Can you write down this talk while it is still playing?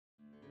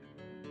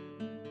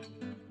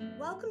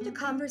Welcome to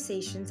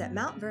Conversations at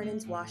Mount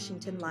Vernon's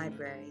Washington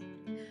Library.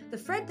 The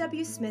Fred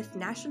W. Smith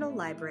National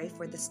Library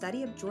for the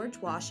Study of George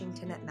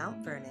Washington at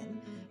Mount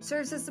Vernon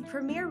serves as the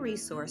premier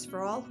resource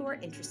for all who are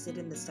interested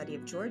in the study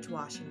of George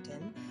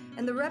Washington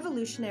and the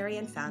Revolutionary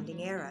and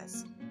founding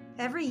eras.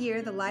 Every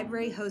year, the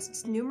library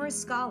hosts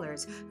numerous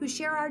scholars who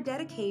share our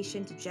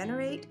dedication to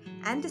generate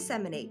and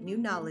disseminate new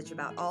knowledge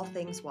about all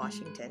things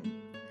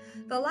Washington.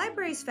 The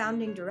library's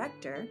founding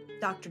director,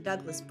 Dr.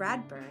 Douglas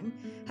Bradburn,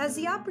 has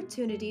the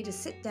opportunity to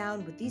sit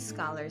down with these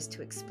scholars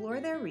to explore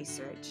their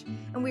research,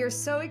 and we are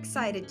so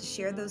excited to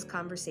share those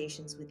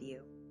conversations with you.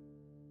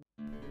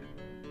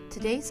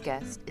 Today's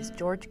guest is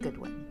George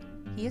Goodwin.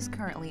 He is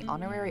currently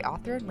Honorary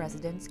Author in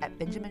Residence at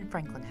Benjamin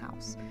Franklin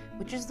House,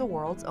 which is the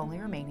world's only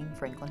remaining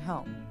Franklin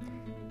home.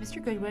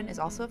 Mr. Goodwin is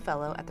also a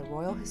Fellow at the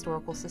Royal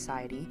Historical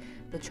Society,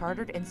 the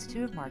Chartered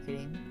Institute of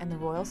Marketing, and the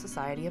Royal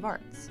Society of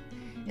Arts.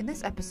 In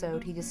this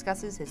episode, he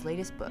discusses his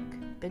latest book,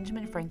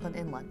 Benjamin Franklin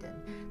in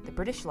London, The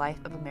British Life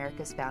of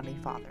America's Founding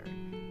Father.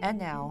 And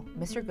now,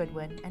 Mr.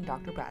 Goodwin and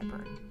Dr.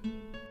 Bradburn.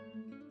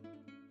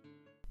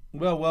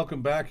 Well,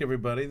 welcome back,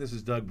 everybody. This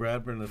is Doug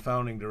Bradburn, the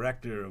founding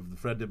director of the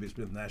Fred W.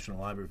 Smith National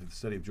Library for the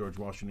Study of George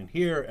Washington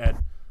here at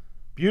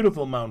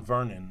beautiful Mount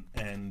Vernon.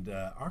 And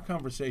our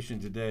conversation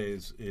today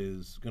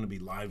is going to be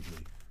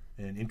lively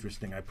and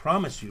interesting, I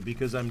promise you,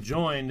 because I'm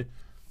joined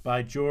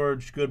by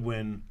George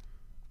Goodwin,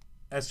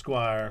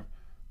 Esquire,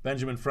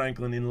 Benjamin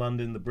Franklin in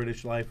London, The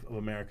British Life of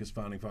America's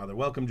Founding Father.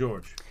 Welcome,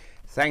 George.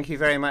 Thank you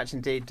very much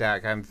indeed,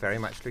 Doug. I'm very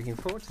much looking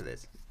forward to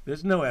this.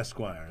 There's no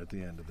Esquire at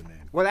the end of the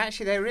name. Well,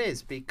 actually there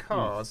is,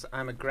 because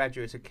I'm a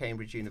graduate of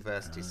Cambridge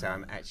University, so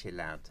I'm actually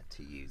allowed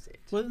to use it.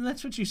 Well, and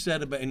that's what you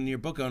said about in your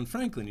book on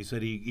Franklin. You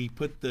said he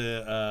put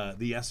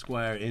the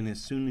Esquire in as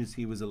soon as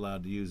he was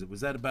allowed to use it. Was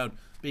that about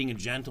being a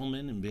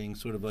gentleman and being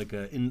sort of like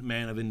a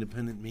man of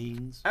independent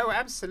means? Oh,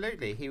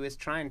 absolutely. He was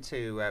trying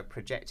to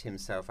project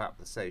himself up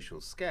the social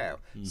scale.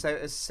 So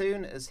as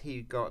soon as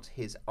he got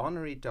his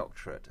honorary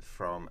doctorate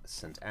from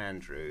St.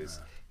 Andrews,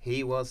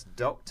 he was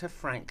Dr.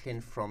 Franklin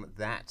from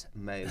that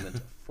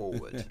moment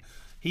forward.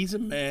 He's a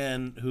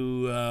man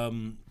who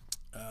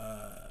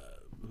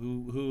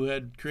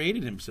had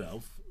created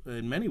himself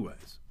in many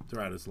ways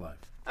throughout his life.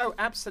 Oh,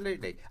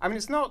 absolutely. I mean,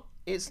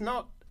 it's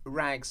not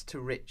rags to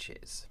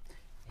riches.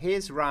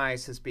 His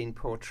rise has been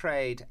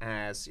portrayed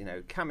as,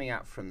 coming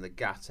up from the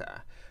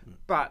gutter,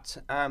 but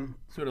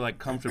sort of like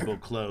comfortable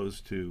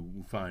clothes to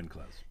fine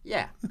clothes.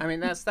 Yeah, I mean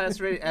that's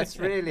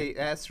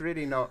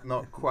really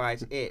not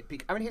quite it.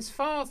 I mean, his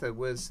father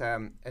was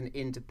an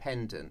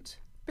independent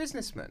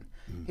businessman.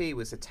 He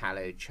was a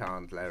tallow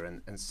chandler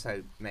and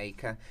soap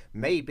maker.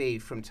 Maybe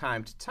from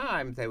time to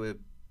time there were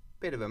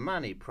bit of a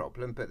money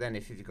problem, but then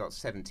if you've got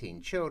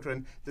 17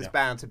 children, there's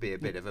bound to be a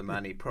bit of a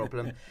money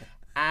problem.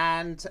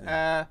 And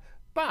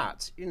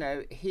but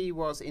he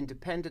was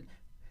independent.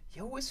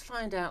 You always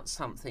find out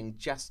something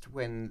just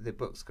when the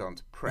book's gone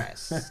to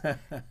press.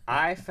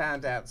 I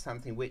found out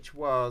something which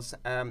was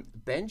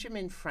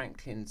Benjamin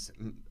Franklin's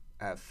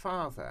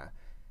father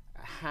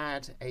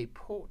had a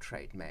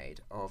portrait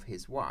made of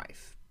his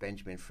wife,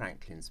 Benjamin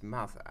Franklin's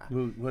mother.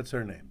 What's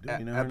her name? Do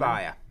you know her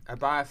name?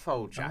 Abaya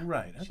Folger. Oh,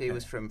 right. Okay. She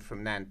was from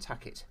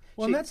Nantucket.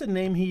 Well, that's a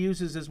name he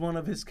uses as one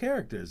of his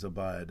characters,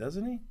 Abaya,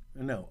 doesn't he?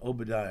 No,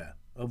 Obadiah.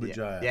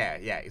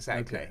 Yeah,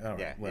 exactly. Okay, all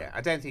right, well.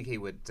 I don't think he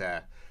would.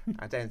 I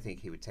don't think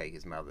he would take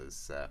his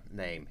mother's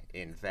name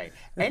in vain.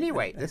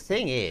 Anyway, the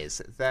thing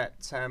is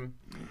that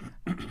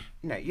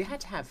you had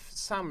to have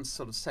some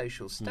sort of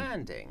social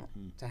standing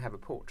to have a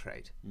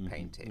portrait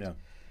painted. Yeah.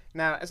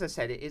 Now, as I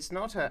said, it's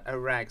not a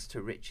rags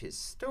to riches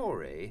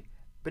story,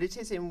 but it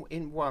is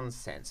in one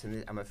sense,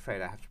 and I'm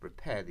afraid I have to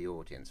prepare the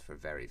audience for a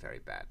very, very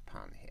bad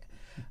pun here.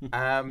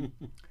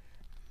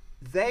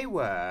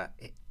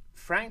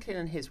 Franklin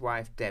and his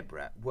wife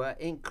Deborah were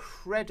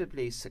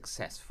incredibly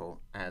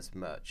successful as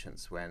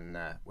merchants when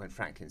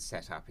Franklin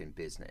set up in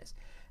business,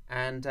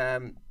 and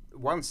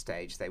one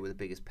stage they were the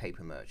biggest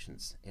paper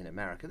merchants in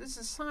America. This is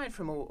aside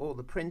from all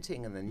the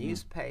printing and the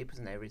newspapers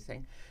and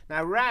everything.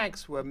 Now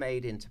rags were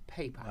made into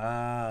paper.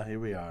 Ah, here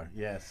we are.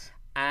 Yes.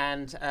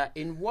 And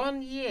in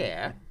 1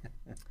 year,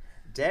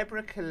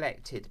 Deborah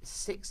collected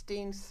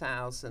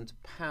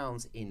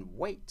 £16,000 in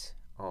weight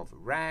of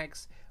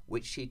rags,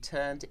 which she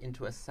turned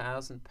into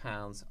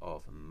 £1,000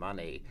 of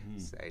money.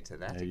 So to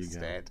that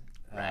extent,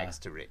 rags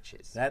to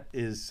riches. That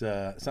is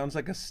sounds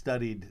like a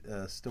studied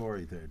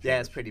story there, George. Yeah,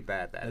 it's pretty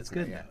bad. That's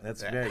good. Yeah.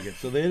 That's very good.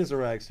 So there is a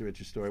rags to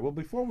riches story. Well,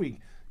 before we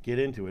get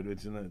into it,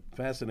 it's a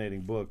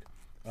fascinating book.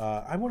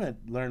 I want to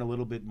learn a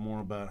little bit more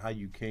about how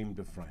you came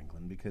to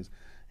Franklin, because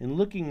in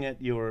looking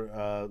at your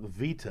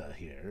vita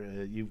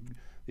here, you're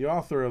the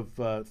author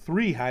of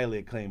 3 highly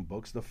acclaimed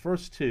books. The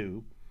first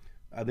 2.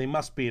 They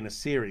must be in a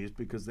series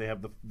because they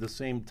have the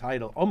same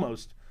title,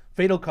 almost,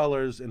 Fatal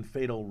Colors and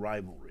Fatal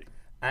Rivalry.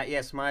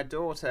 Yes, my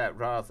daughter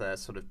rather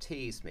sort of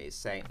teased me,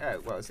 saying,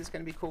 oh, well, is this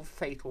going to be called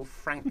Fatal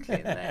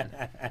Franklin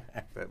then?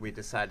 But we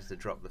decided to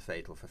drop the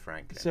Fatal for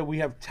Franklin. So we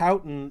have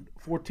Towton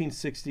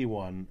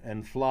 1461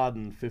 and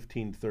Flodden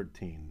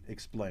 1513.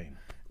 Explain.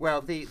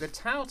 Well, the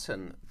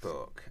Towton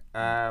book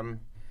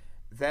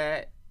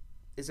there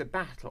is a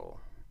battle,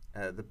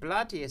 the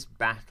bloodiest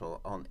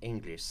battle on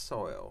English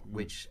soil,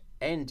 which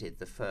ended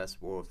the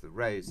First War of the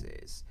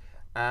Roses.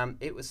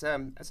 It was,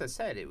 as I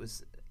said, it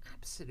was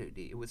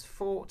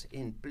fought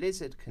in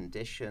blizzard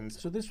conditions.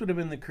 So this would have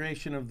been the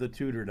creation of the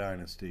Tudor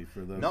dynasty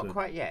for those. Not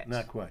quite yet.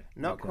 Not quite.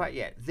 Not Okay. quite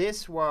yet.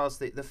 This was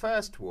the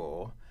first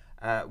war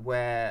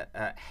where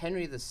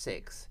Henry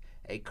VI,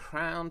 a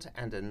crowned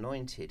and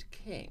anointed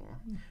king,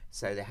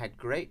 so they had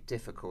great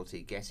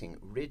difficulty getting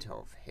rid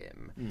of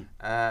him.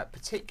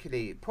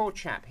 Particularly, poor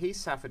chap, he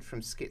suffered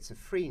from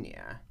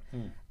schizophrenia.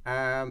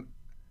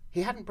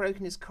 He hadn't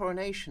broken his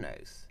coronation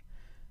oath,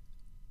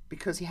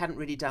 because he hadn't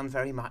really done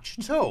very much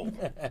at all.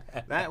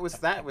 that was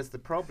the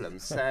problem.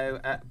 So,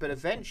 but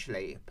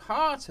eventually,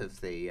 part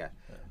of the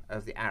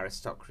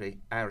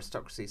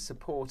aristocracy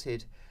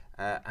supported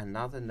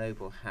another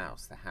noble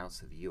house, the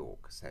House of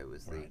York. So it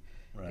was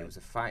it was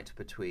a fight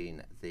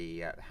between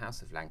the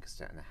House of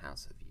Lancaster and the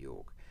House of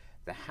York.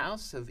 The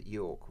House of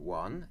York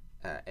won.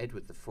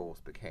 Edward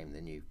IV became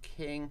the new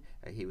king.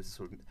 He was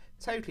sort of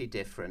totally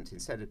different.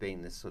 Instead of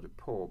being this sort of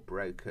poor,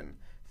 broken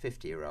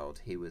 50-year-old,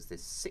 he was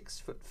this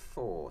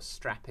 6'4"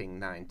 strapping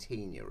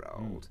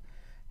 19-year-old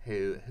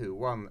who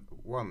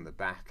won the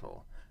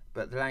battle.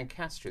 But the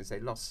Lancastrians,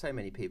 they lost so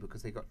many people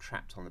because they got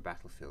trapped on the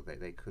battlefield.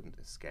 They couldn't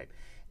escape.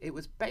 It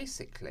was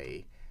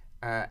basically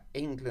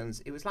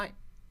it was like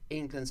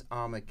England's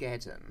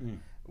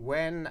Armageddon.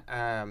 When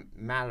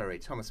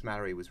Thomas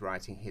Mallory was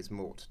writing his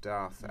Morte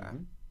d'Arthur,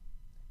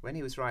 when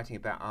he was writing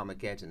about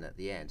Armageddon at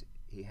the end,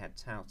 he had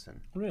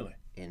Towton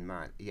in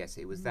mind. Yes,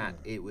 it was that.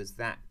 It was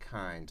that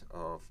kind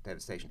of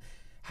devastation.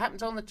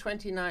 Happened on the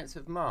 29th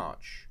of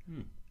March.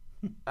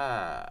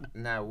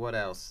 Now what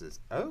else is?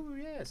 Oh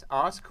yes,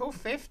 Article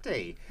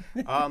 50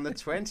 on the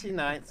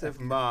 29th of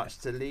March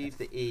to leave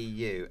the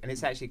EU, and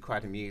it's actually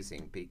quite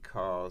amusing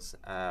because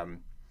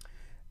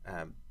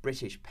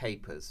British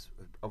papers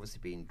have obviously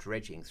been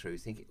dredging through,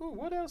 thinking, "Oh,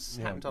 what else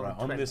happened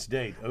on this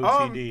date?"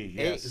 OTD,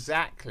 yes,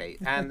 exactly.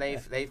 And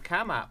they've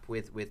come up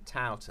with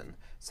Towton.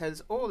 So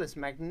there's all this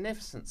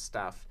magnificent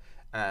stuff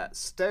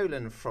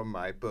stolen from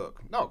my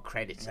book, not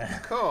credited,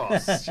 of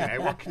course.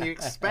 What can you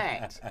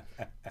expect?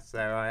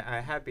 So I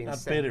have been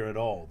not bitter at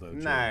all, though.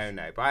 George.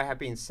 No, but I have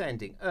been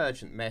sending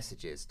urgent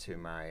messages to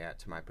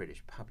my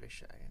British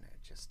publisher.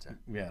 Just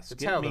to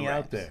get me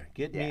out there.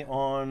 Get me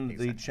on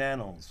the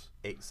channels.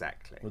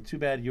 Exactly. Well, too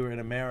bad you were in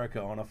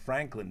America on a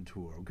Franklin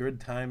tour.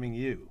 Good timing,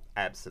 you.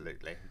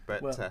 Absolutely.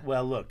 But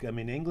well, look. I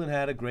mean, England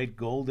had a great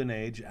golden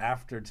age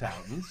after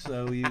Towton,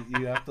 so you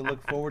have to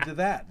look forward to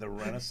that. The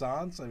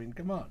Renaissance. I mean,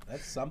 come on,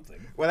 that's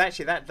something. Well,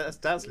 actually, that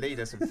does lead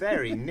us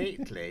very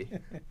neatly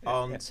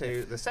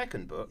onto the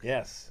second book.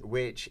 Yes.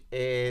 Which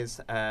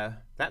is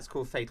that's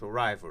called Fatal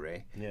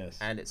Rivalry. Yes.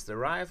 And it's the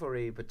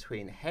rivalry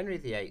between Henry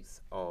VIII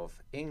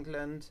of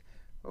England,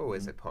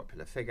 always a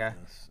popular figure,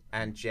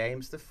 and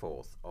James IV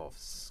of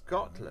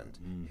Scotland,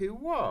 who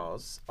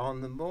was,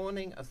 on the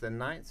morning of the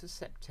 9th of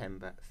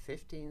September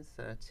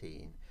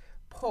 1513,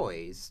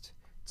 poised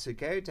to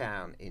go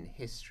down in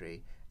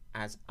history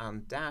as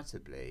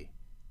undoubtedly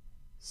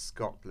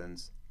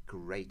Scotland's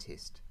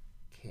greatest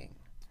king.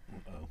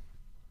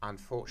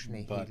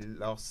 Unfortunately, he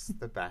lost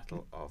the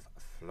Battle of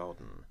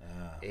Flodden.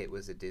 It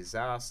was a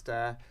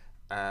disaster.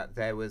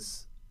 There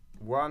was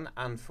one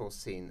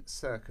unforeseen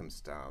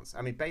circumstance.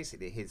 I mean,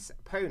 basically, his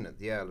opponent,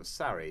 the Earl of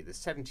Surrey, the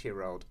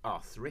 70-year-old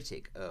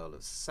arthritic Earl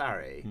of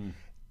Surrey,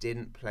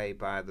 didn't play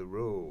by the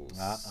rules.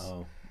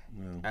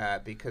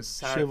 Because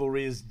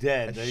chivalry is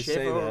dead. They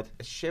say that.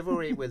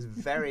 Chivalry was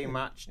very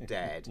much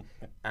dead,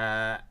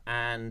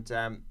 and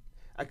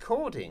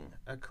according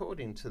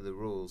to the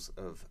rules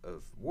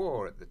of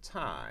war at the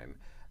time,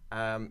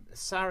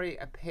 Surrey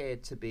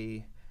appeared to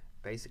be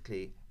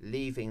basically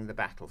leaving the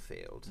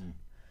battlefield.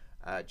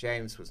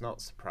 James was not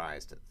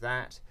surprised at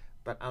that,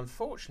 but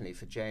unfortunately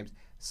for James,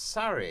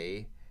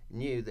 Surrey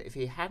knew that if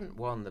he hadn't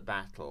won the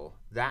battle,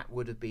 that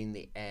would have been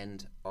the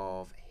end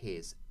of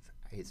his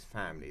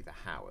family, the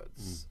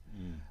Howards.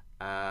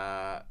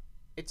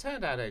 It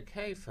turned out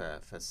okay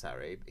for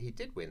Surrey. He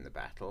did win the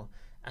battle,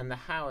 and the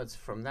Howards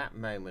from that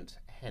moment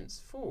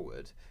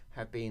henceforward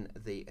have been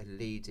the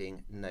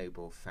leading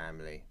noble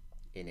family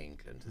in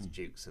England as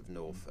Dukes of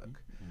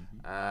Norfolk.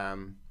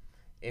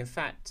 In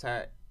fact,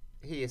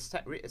 he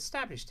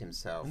established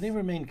himself. And they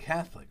remained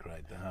Catholic,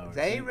 right? The Howards.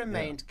 They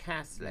remained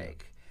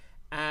Catholic,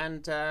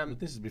 and but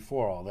this is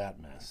before all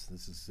that mess.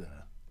 This is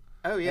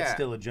that's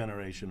still a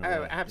generation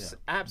away.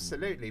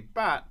 Absolutely.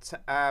 But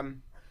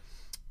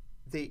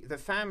the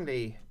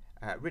family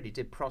really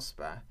did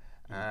prosper.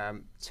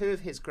 Two of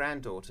his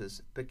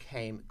granddaughters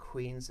became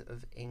Queens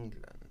of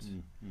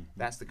England.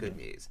 That's the good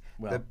news.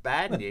 Well, the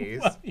bad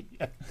news,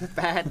 the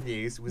bad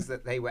news was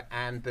that they were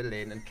Anne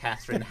Boleyn and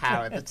Catherine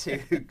Howard, the two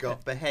who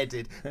got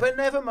beheaded. But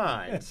never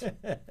mind.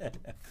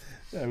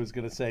 I was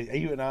going to say,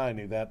 you and I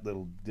knew that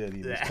little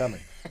ditty was coming.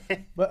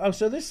 But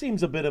so this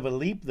seems a bit of a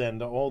leap then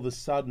to all of a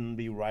sudden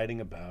be writing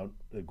about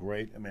a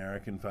great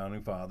American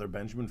founding father,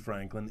 Benjamin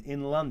Franklin,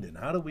 in London.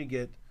 How do we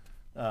get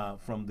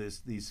from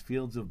these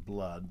fields of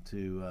blood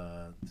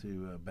to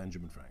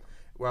Benjamin Franklin?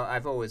 Well,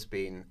 I've always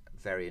been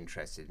very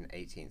interested in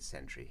 18th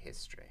century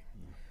history.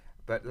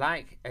 But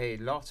like a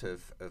lot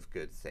of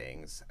good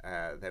things,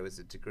 there was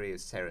a degree of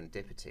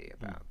serendipity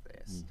about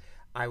this.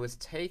 I was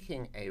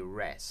taking a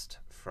rest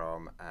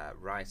from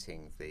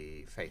writing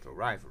the Fatal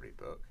Rivalry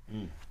book.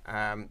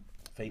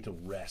 Fatal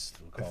rest,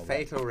 we'll call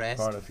Fatal that.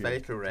 Rest, Part of your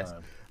Fatal Rest.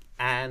 time.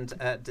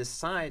 And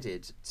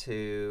decided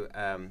to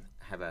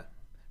have a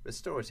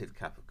restorative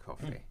cup of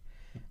coffee.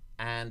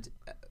 And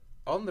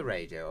on the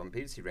radio, on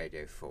BBC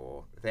Radio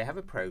 4, they have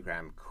a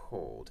program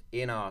called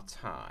In Our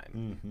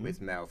Time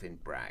with Melvyn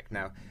Bragg.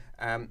 Now,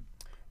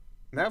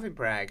 Melvyn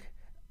Bragg,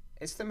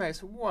 it's the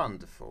most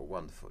wonderful,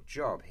 wonderful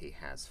job he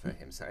has for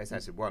himself. It's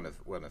actually one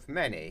of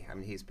many. I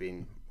mean, he's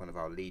been one of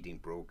our leading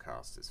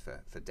broadcasters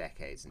for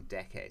decades and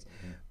decades.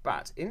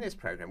 But in this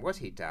program, what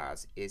he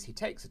does is he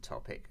takes a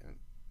topic. And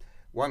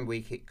one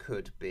week it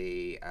could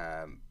be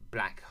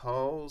black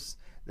holes.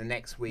 The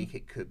next week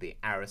it could be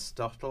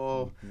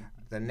Aristotle.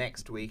 The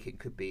next week it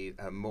could be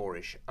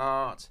Moorish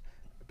art.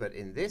 But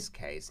in this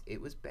case,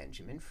 it was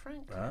Benjamin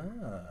Franklin.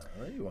 Ah,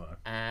 there you are.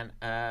 And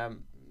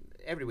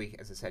every week,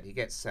 as I said, he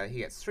gets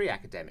 3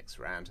 academics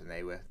around, and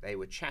they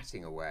were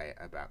chatting away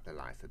about the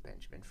life of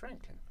Benjamin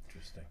Franklin.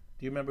 Interesting.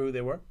 Do you remember who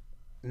they were?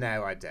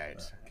 No, I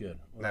don't. Good.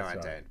 Well, No, I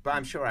that's all right. don't. But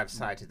I'm sure I've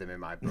cited them in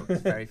my book.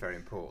 It's very, very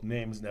important.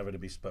 Names never to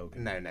be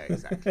spoken. No,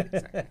 exactly.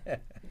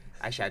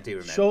 Actually, I do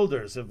remember.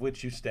 Shoulders of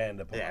which you stand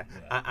upon. Yeah,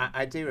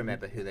 I do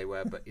remember who they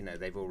were, but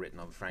they've all written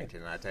on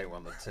Franklin, and I don't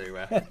want them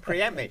to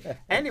preempt me.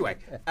 Anyway,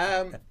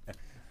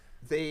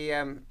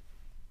 the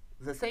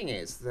thing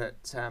is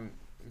that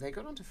they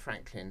got onto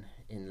Franklin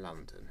in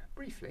London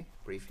briefly,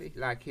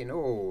 like in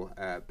all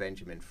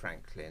Benjamin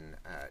Franklin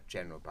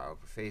general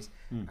biographies.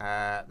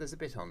 There's a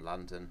bit on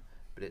London,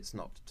 but it's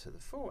not to the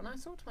fore. And I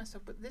thought to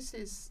myself, but this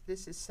is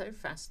so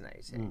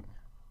fascinating.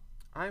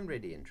 I'm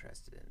really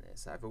interested in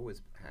this. I've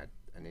always had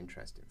an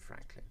interest in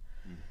Franklin.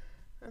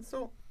 And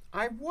thought,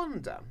 I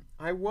wonder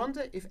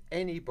if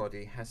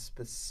anybody has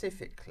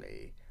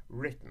specifically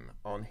written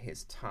on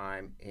his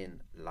time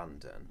in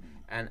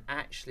London and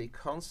actually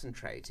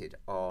concentrated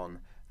on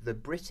the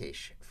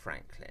British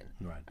Franklin.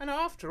 Right. And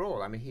after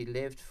all, I mean, he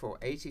lived for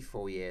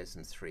 84 years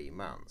and 3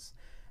 months.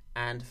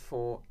 And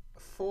for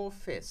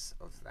 4/5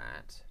 of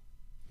that,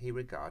 he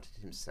regarded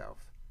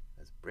himself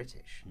as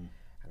British.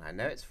 And I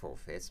know it's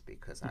 4/5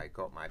 because I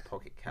got my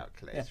pocket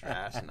calculator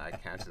out and I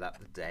counted up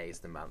the days,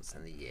 the months,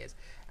 and the years.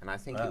 And I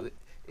think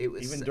it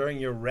was Even during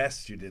your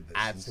rest, you did this.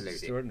 absolutely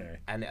It's extraordinary.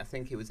 And I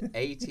think it was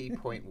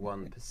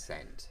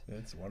 80.1%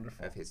 That's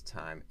wonderful. of his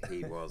time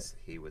he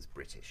was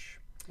British.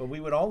 Well,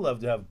 we would all love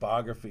to have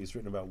biographies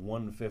written about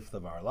 1/5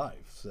 of our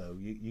life. So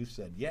you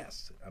said,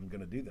 yes, I'm going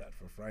to do that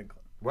for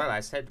Franklin. Well,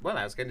 I said,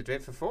 I was going to do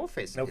it for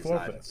 4/5 of his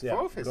life. 4/5, yeah,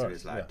 4/5 of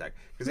his life, Doug.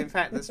 Because in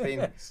fact,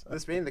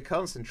 there's been the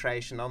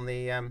concentration on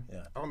the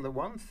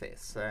 1/5.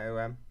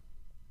 So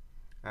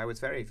I was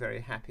very, very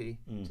happy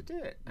to do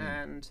it.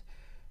 And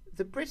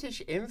the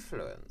British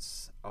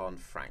influence on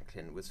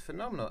Franklin was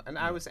phenomenal, and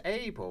I was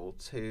able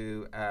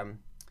to,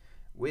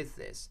 with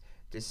this,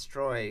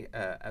 destroy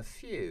a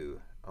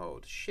few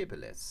old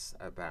shibboleths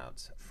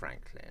about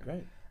Franklin.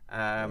 Great.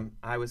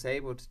 I was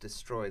able to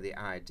destroy the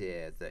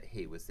idea that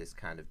he was this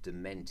kind of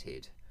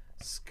demented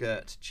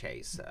skirt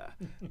chaser,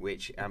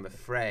 which I'm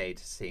afraid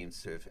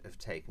seems to have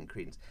taken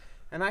credence.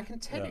 And I can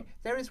tell you,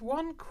 there is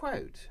one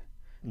quote.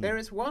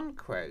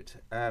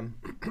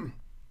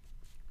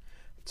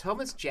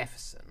 Thomas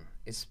Jefferson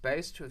is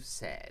supposed to have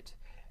said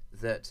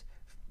that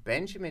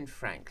Benjamin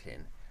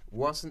Franklin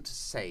wasn't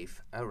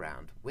safe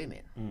around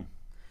women.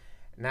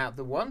 Now,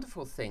 the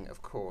wonderful thing,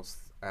 of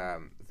course,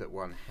 that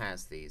one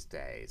has these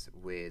days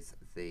with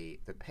the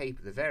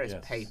various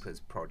papers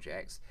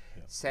projects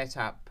set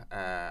up,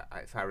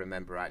 if I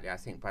remember rightly, I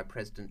think by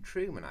President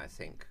Truman, I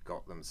think,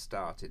 got them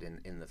started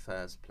in the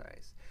first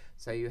place.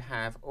 So you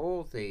have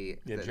all the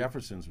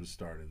Jefferson's was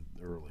started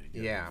early,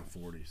 in the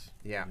 40s.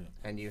 Yeah,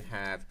 and you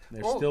have...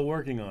 They're still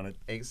working on it.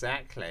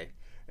 Exactly.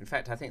 In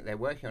fact, I think they're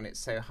working on it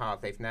so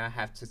hard they've now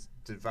have to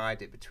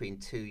divide it between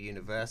 2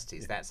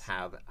 universities. Yes. That's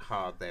how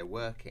hard they're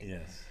working.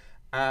 Yes.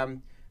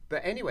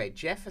 But anyway,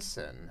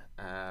 Jefferson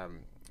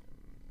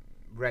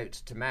wrote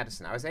to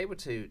Madison. I was able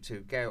to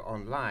go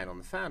online, on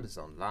the Founders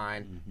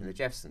Online, in the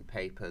Jefferson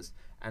papers,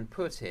 and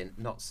put in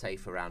 "not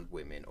safe around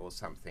women" or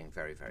something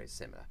very, very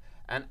similar.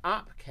 And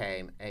up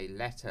came a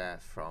letter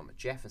from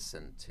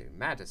Jefferson to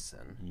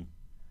Madison.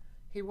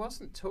 He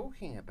wasn't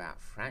talking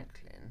about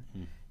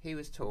Franklin. He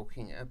was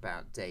talking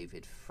about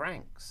David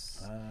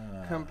Franks.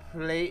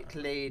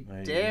 Completely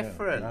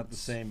different. Not the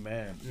same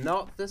man.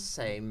 Not the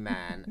same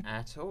man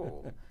at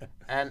all.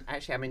 And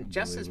actually, I mean,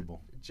 just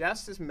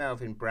as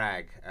Melvyn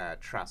Bragg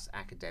trusts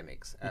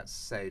academics,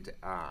 so do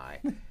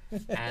I.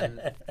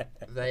 And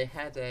they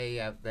had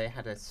a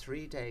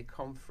 3-day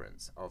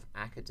conference of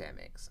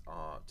academics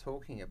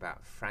talking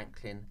about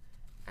Franklin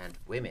and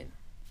women.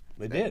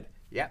 They did.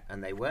 Yeah,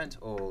 and they weren't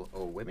all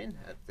women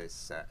at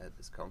this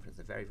conference.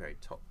 They're very, very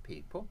top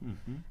people,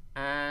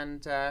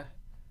 and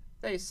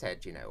they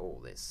said,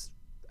 all this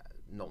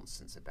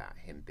nonsense about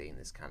him being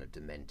this kind of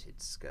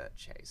demented skirt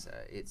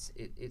chaser.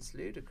 It's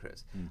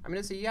ludicrous. I mean,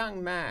 as a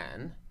young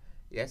man,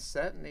 yes,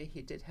 certainly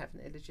he did have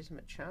an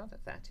illegitimate child.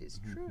 That is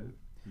true.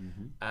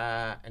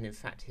 And in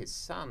fact, his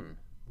son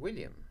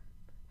William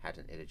had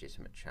an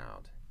illegitimate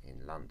child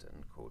in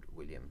London called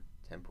William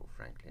Temple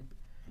Franklin.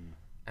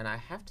 And I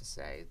have to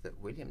say that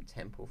William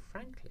Temple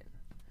Franklin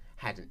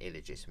had an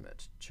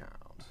illegitimate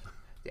child.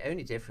 The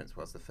only difference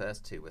was the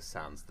first two were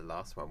sons, the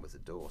last one was a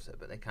daughter,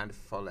 but they kind of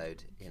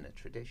followed in a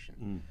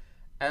tradition.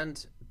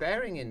 And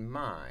bearing in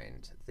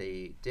mind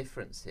the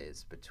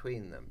differences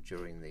between them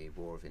during the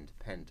War of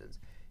Independence,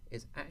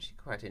 it's actually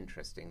quite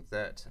interesting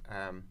that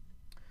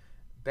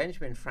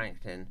Benjamin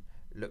Franklin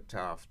looked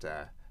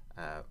after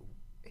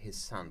his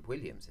son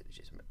William's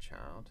illegitimate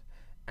child,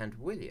 and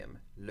William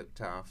looked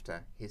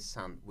after his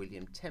son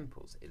William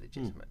Temple's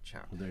illegitimate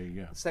child. Well, there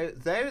you go. So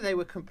though they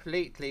were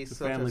completely It's a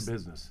sort family of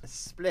business.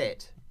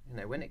 split,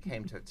 when it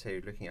came to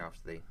looking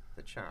after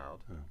the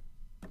child,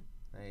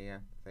 they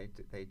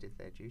did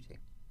their duty.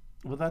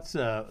 Well, that's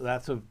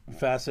a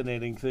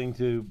fascinating thing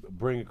to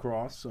bring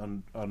across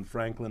on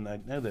Franklin. I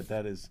know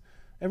that is.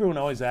 Everyone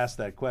always asks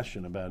that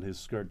question about his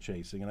skirt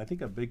chasing, and I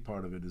think a big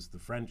part of it is the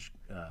French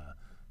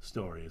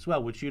story as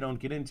well, which you don't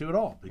get into at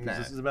all, because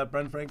this is about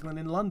Ben Franklin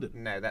in London.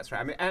 No, that's right.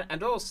 I mean,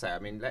 and also, I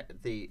mean,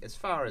 as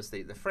far as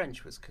the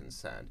French was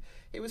concerned,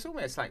 it was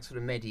almost like sort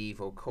of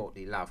medieval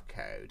courtly love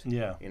code.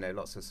 Yeah.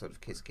 Lots of sort of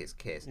kiss, kiss,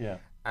 kiss. Yeah.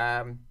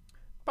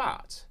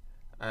 But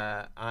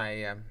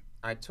I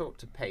talked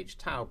to Paige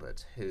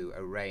Talbot, who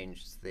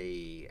arranged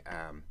the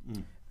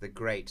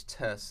Great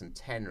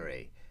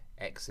Tercentenary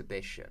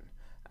exhibition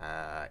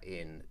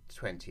in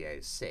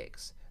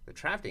 2006.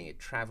 It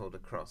travelled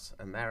across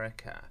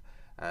America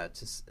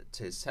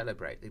to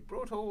celebrate. They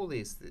brought all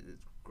these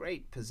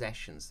great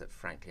possessions that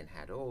Franklin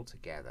had all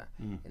together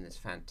in this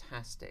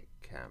fantastic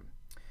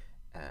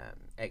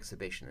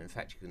exhibition. In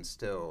fact, you can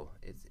still,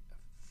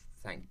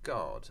 thank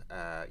God,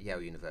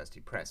 Yale University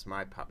Press,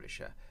 my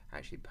publisher,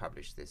 actually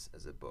published this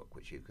as a book,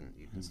 which you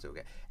can still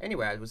get.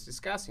 Anyway, I was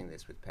discussing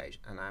this with Paige,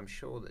 and I'm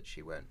sure that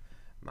she won't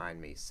mind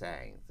me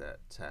saying that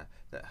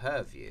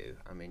her view,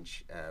 I mean,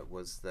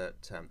 was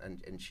that,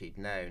 and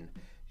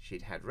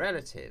she'd had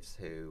relatives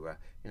who,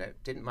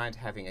 didn't mind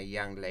having a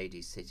young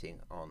lady sitting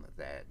on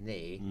their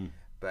knee,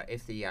 but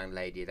if the young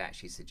lady had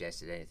actually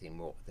suggested anything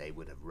more, they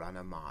would have run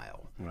a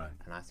mile. Right.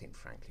 And I think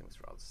Franklin was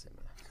rather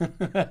similar.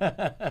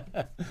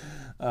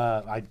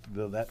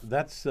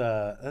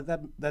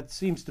 That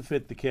seems to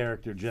fit the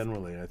character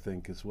generally, I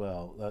think, as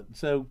well.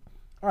 So,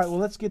 all right, well,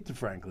 let's get to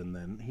Franklin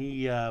then.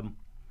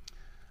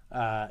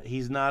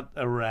 He's not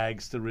a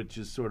rags to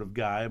riches sort of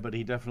guy, but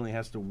he definitely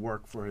has to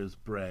work for his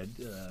bread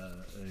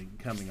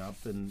coming up,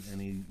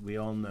 and we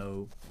all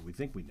know, we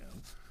think we know,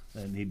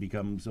 and he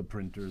becomes a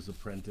printer's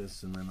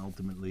apprentice and then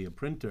ultimately a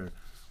printer.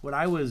 What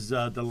I was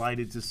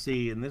delighted to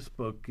see in this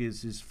book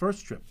is his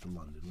first trip to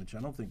London, which I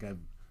don't think I've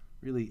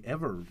really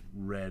ever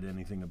read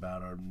anything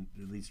about, or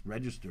at least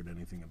registered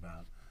anything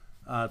about.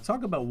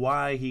 Talk about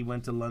why he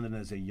went to London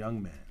as a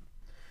young man.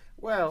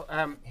 Well,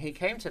 he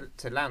came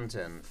to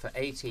London for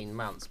 18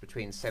 months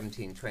between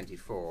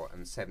 1724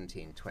 and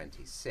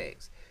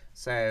 1726.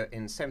 So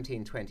in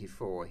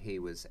 1724, he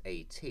was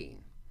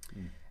 18.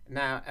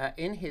 Now,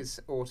 in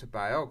his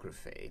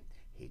autobiography,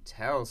 he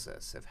tells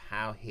us of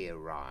how he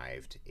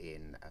arrived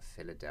in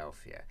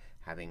Philadelphia,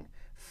 having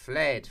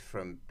fled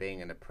from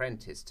being an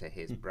apprentice to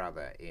his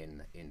brother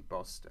in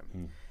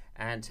Boston.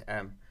 And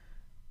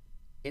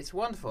it's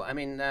wonderful. I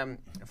mean,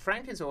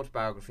 Franklin's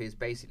autobiography is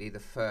basically the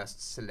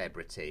first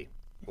celebrity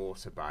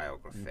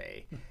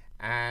autobiography,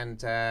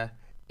 and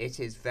it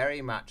is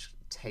very much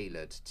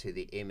tailored to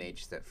the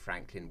image that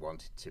Franklin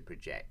wanted to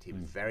project. He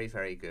was very,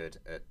 very good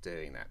at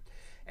doing that.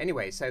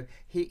 Anyway, so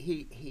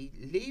he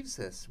leaves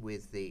us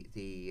with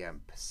the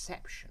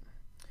perception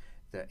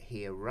that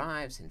he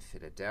arrives in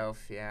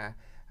Philadelphia.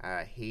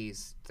 He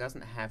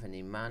doesn't have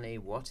any money.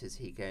 What is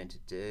he going to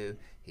do?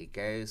 He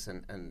goes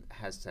and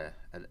has to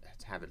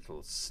have a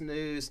little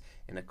snooze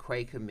in a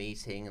Quaker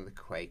meeting, and the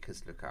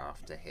Quakers look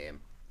after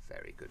him.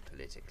 Very good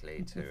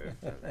politically,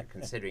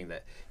 considering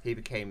that he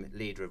became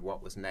leader of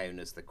what was known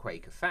as the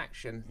Quaker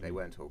faction. They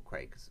weren't all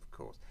Quakers, of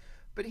course.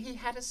 But he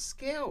had a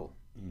skill.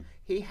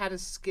 He had a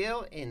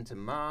skill in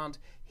demand.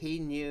 He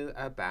knew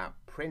about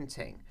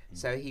printing.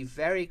 So he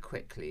very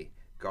quickly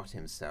got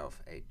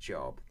himself a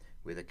job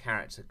with a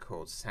character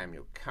called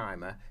Samuel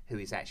Keimer, who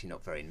he's actually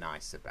not very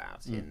nice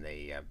about in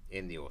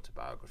the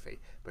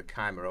autobiography. But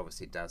Keimer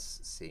obviously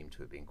does seem to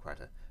have been quite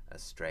a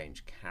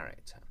strange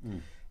character.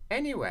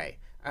 Anyway,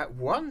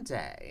 one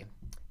day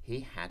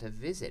he had a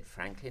visit.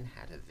 Franklin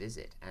had a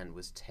visit and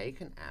was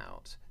taken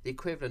out.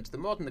 The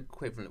modern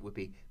equivalent would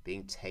be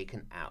being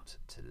taken out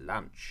to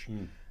lunch.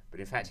 But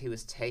in fact, he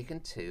was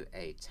taken to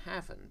a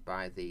tavern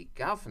by the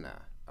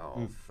governor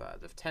of, the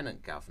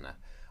lieutenant governor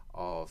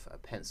of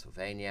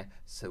Pennsylvania,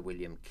 Sir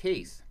William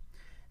Keith.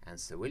 And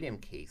Sir William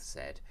Keith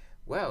said,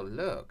 well,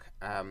 look,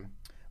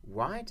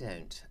 why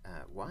don't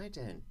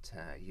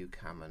you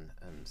come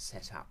and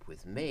set up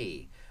with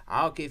me?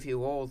 I'll give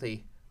you all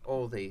the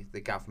all the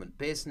government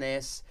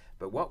business,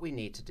 but what we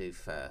need to do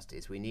first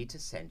is we need to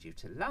send you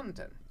to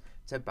London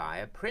to buy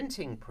a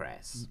printing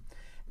press.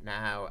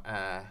 Now,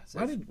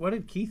 why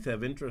did Keith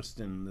have interest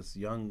in this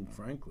young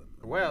Franklin?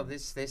 Well,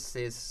 this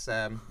is.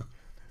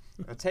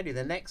 I'll tell you,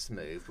 the next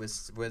move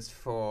was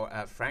for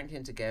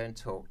Franklin to go and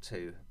talk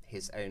to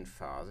his own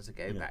father, to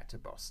go back to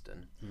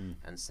Boston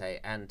and say,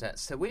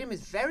 Sir William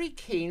is very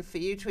keen for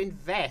you to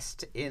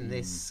invest in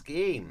this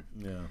scheme.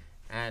 Yeah.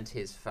 And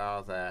his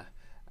father,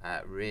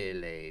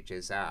 really,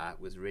 Josiah,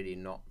 was really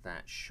not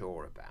that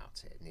sure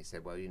about it. And he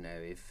said, well, you know,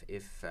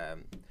 if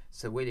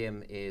Sir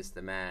William is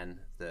the man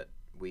that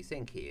we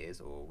think he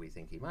is, or we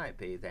think he might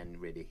be, then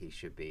really he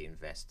should be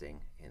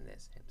investing in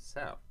this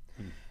himself.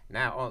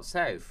 Now,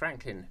 so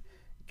Franklin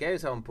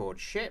goes on board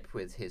ship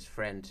with his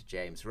friend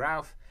James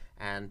Ralph,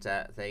 and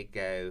they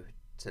go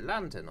to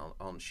London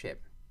on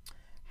ship.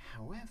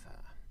 However,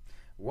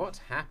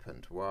 what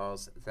happened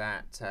was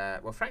that,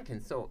 Franklin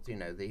thought, you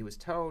know, that he was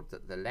told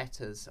that the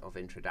letters of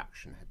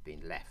introduction had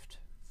been left,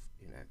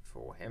 you know,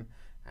 for him,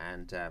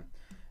 and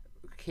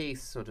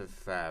Keith's sort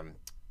of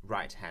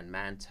right-hand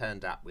man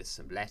turned up with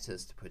some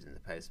letters to put in the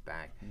post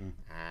bag,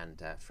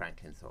 and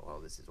Franklin thought,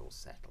 oh, this is all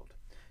settled.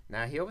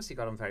 Now, he obviously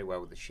got on very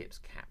well with the ship's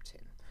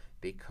captain,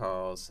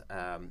 because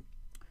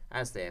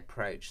as they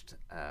approached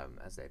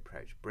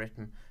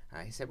Britain,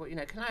 he said, well, you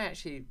know, can I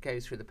actually go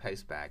through the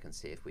post bag and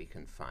see if we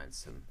can find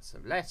some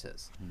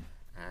letters?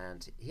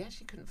 And he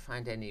actually couldn't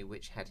find any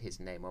which had his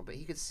name on, but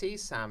he could see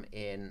some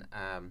in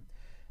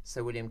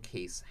Sir William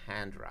Keith's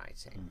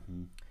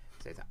handwriting.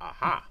 So he thought,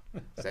 aha,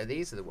 so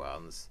these are the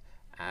ones.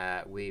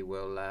 I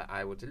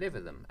will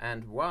deliver them.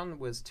 And one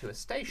was to a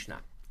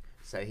stationer.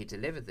 So he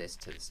delivered this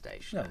to the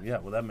stationer. Yeah,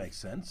 well, that makes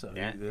sense. So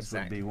this exactly.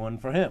 would be one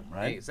for him,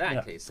 right?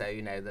 Exactly. Yeah. So,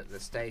 you know, that the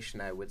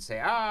stationer would say,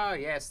 oh,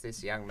 yes,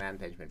 this young man,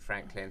 Benjamin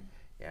Franklin,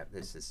 yeah,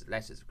 this is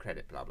letters of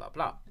credit, blah, blah,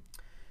 blah.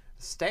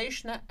 The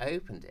stationer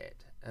opened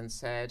it and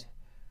said,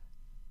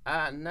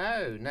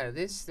 no,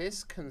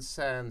 this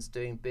concerns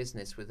doing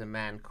business with a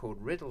man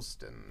called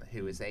Riddleston,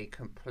 who is a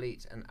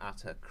complete and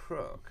utter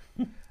crook.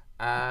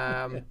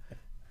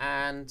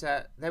 And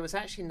there was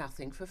actually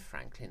nothing for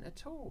Franklin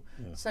at all.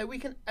 Yeah. So we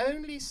can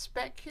only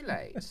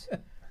speculate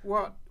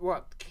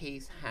what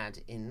Keith had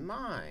in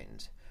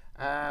mind.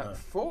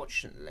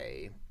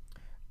 Fortunately,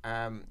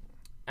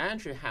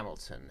 Andrew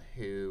Hamilton,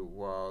 who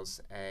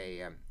was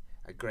a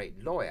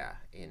great lawyer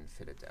in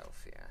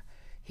Philadelphia,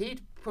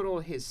 he'd put all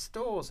his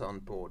stores on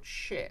board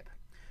ship,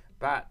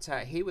 but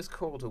he was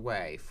called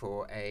away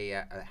for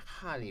a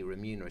highly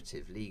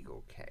remunerative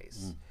legal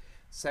case.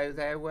 So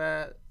there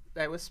were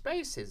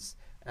spaces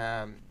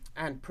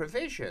and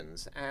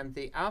provisions, and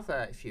the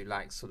other, if you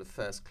like, sort of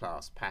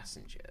first-class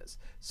passengers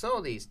saw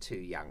these two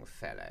young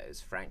fellows,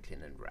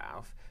 Franklin and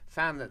Ralph,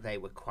 found that they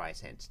were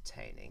quite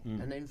entertaining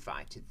and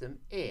invited them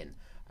in.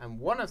 And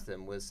one of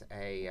them was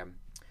a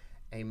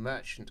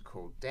merchant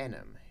called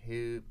Denham,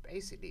 who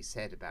basically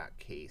said about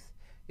Keith,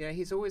 you know,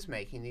 he's always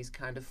making these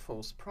kind of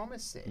false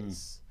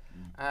promises,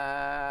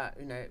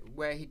 you know,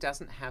 where he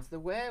doesn't have the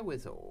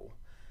wherewithal.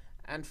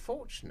 And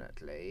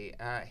fortunately,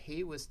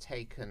 he was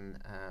taken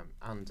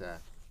under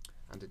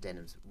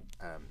Denham's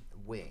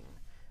wing,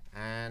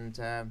 and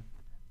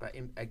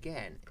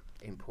again,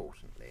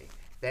 importantly,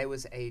 there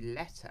was a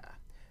letter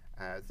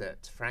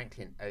that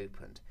Franklin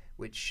opened,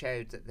 which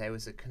showed that there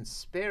was a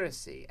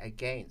conspiracy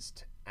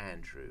against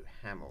Andrew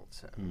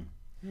Hamilton.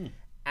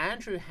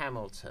 Andrew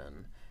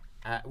Hamilton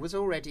was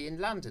already in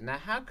London. Now,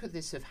 how could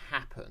this have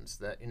happened?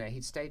 That, you know,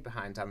 he'd stayed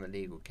behind on the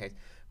legal case.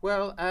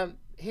 Well,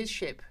 his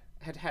ship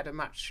had a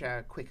much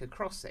quicker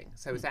crossing,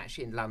 so it was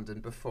actually in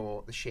London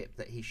before the ship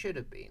that he should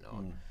have been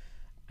on.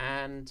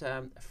 And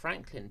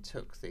Franklin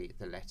took the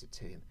letter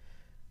to him.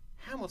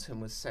 Hamilton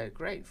was so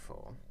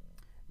grateful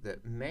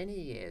that many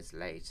years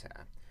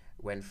later,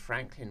 when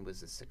Franklin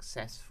was a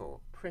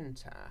successful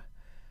printer,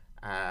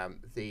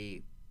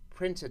 the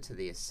printer to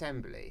the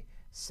Assembly,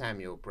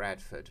 Samuel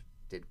Bradford,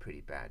 did a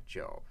pretty bad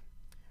job.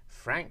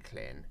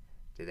 Franklin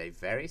did a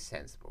very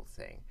sensible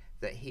thing,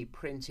 that he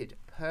printed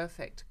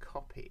perfect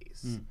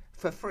copies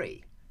for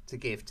free to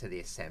give to the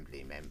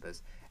Assembly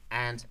members,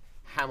 and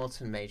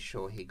Hamilton made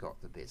sure he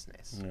got the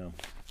business. Yeah.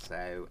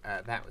 So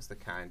that was the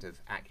kind of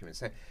acumen.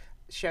 So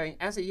showing,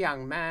 as a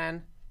young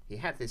man, he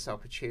had this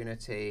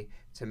opportunity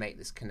to make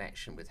this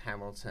connection with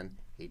Hamilton.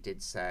 He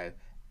did so,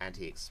 and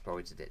he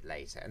exploited it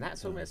later. And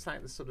that's almost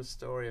like the sort of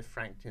story of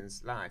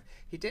Franklin's life.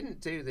 He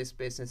didn't do this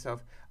business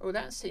of, oh,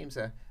 that seems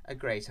a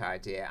great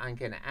idea, I'm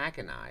going to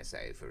agonize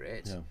over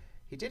it. Yeah.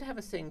 He did have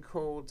a thing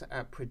called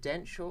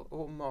prudential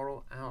or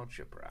moral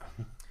algebra,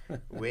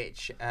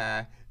 which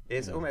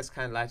is almost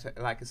kind of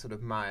like a sort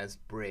of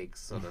Myers-Briggs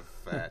sort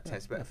of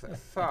test, but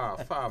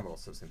far more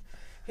substantive.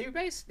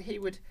 He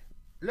would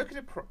look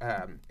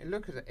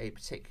at a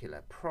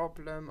particular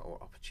problem or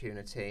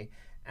opportunity,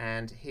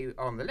 and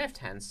on the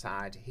left-hand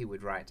side he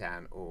would write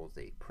down all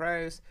the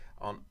pros.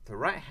 On the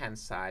right-hand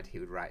side he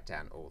would write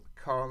down all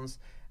the cons,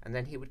 and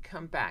then he would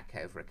come back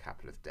over a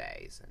couple of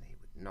days and he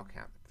would knock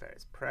out the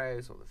various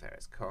pros or the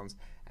various cons,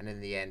 and in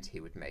the end he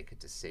would make a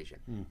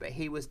decision. But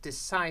he was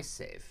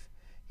decisive.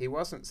 He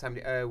wasn't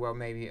somebody, oh, well,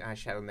 maybe I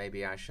shall,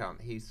 maybe I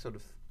shan't. He sort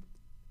of,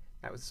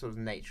 that was sort of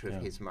the nature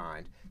of his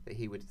mind, that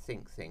he would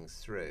think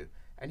things through.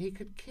 And he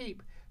could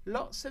keep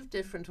lots of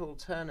different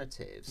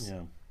alternatives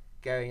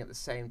going at the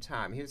same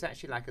time. He was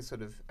actually like a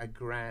sort of a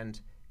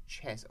grand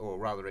chess, or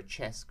rather a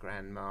chess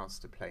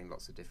grandmaster, playing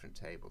lots of different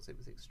tables. It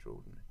was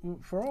extraordinary.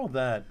 For all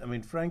that, I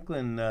mean,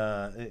 Franklin,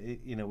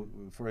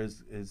 for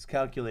his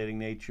calculating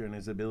nature and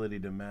his ability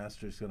to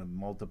master sort of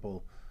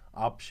multiple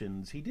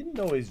options, he didn't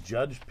always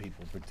judge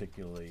people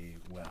particularly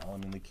well. I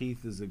mean, the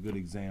Keith is a good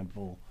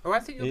example. Oh, I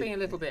think you're being a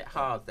little bit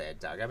hard there,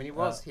 Doug. I mean,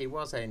 he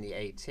was only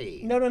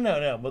 18.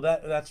 No. Well,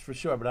 that's for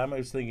sure. But I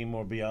was thinking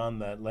more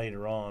beyond that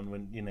later on,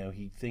 when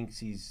he thinks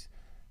he's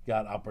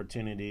got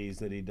opportunities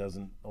that he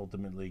doesn't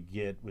ultimately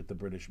get with the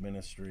British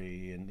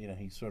ministry, and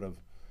he sort of,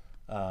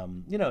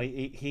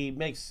 he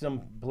makes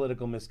some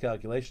political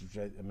miscalculations,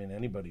 which I mean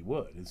anybody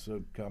would. It's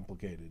so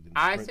complicated.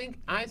 I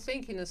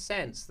think in a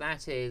sense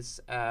that is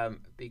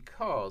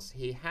because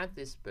he had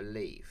this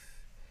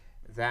belief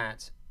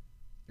that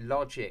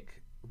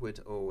logic would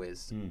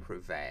always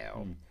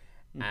prevail,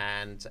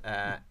 and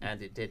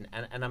it didn't.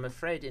 And I'm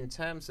afraid in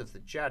terms of the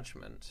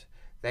judgment,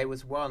 there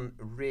was one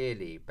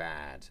really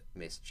bad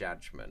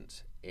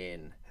misjudgment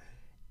in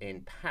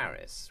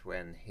Paris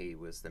when he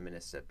was the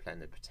minister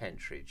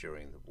plenipotentiary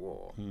during the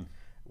war,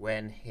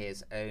 when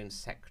his own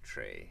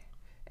secretary,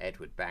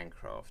 Edward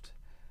Bancroft,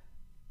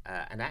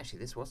 and actually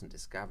this wasn't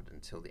discovered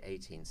until the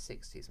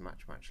 1860s,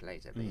 much, much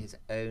later, but his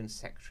own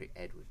secretary,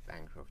 Edward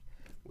Bancroft,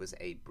 was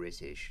a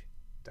British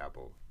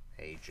double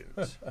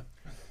agent.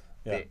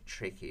 Bit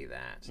tricky,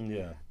 that.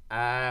 Yeah.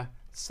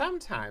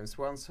 Sometimes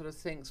one sort of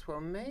thinks,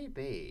 well,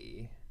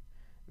 maybe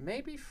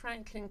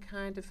Franklin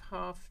kind of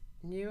half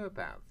knew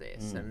about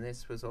this, and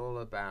this was all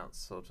about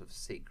sort of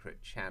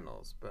secret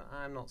channels, but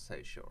I'm not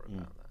so sure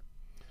about that.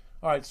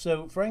 All right,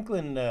 so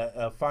Franklin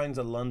finds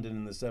a London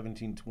in the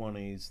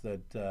 1720s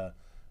that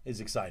is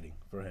exciting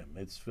for him.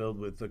 It's filled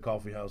with the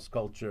coffee house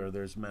culture.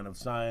 There's men of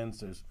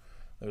science.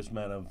 There's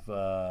men of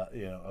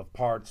of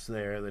parts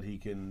there that he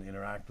can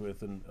interact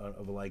with, and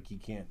of a like he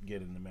can't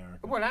get in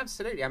America. Well,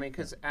 absolutely. I mean,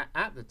 because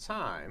at the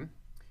time,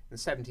 in the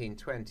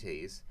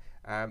 1720s,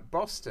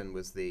 Boston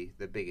was the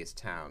biggest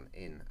town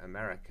in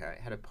America.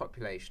 It had a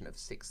population of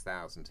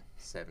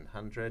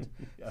 6,700.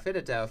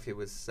 Philadelphia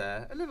was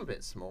a little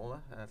bit smaller,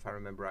 if I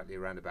remember rightly,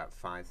 around about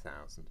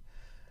 5,000.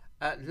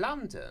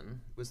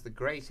 London was the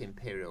great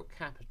imperial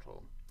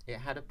capital. It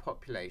had a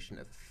population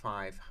of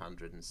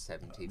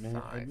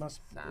 575,000. It must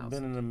have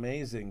been an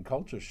amazing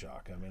culture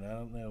shock. I mean, I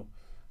don't know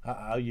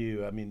how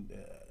you. I mean,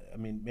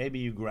 maybe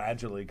you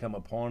gradually come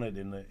upon it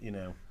in the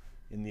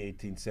in the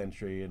 18th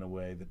century in a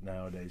way that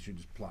nowadays you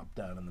just plop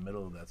down in the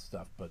middle of that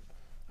stuff. But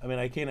I mean,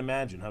 I can't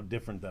imagine how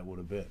different that would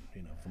have been.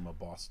 From a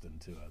Boston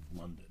to a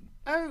London.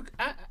 Oh,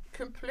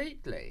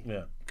 completely.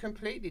 Yeah.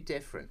 Completely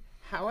different.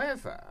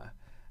 However,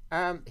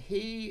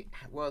 he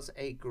was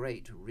a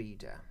great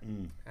reader,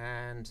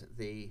 and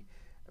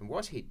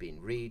what he'd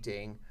been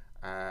reading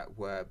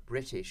were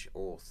British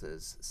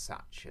authors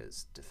such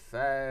as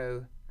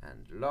Defoe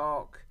and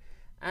Locke,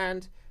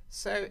 and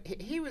so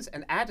he was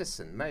an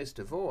Addison most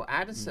of all.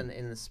 Addison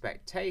in The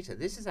Spectator.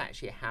 This is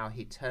actually how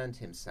he turned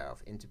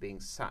himself into being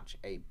such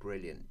a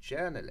brilliant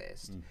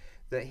journalist,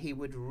 that he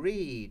would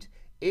read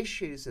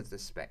issues of The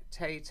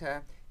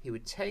Spectator, he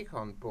would take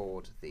on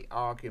board the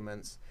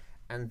arguments,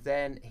 and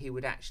then he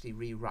would actually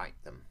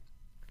rewrite them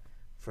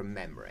from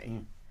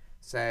memory.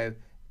 So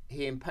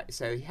he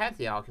had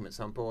the arguments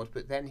on board,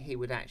 but then he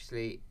would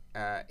actually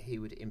he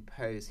would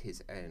impose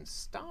his own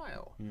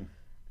style.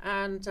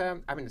 And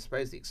I mean, I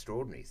suppose the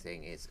extraordinary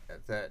thing is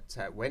that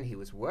when he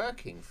was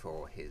working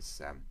for his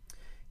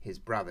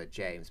brother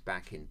James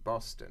back in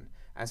Boston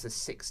as a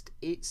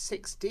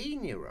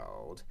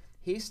 16-year-old,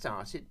 he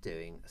started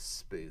doing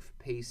spoof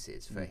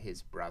pieces for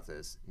his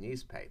brother's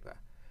newspaper.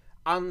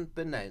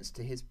 Unbeknownst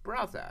to his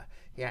brother,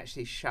 he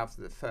actually shoved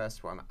the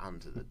first one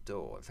under the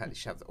door. In fact, he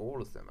shoved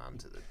all of them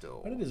under the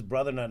door. How did his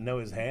brother not know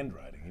his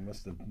handwriting? He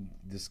must have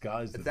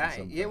disguised it.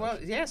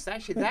 Yes,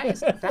 actually, that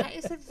is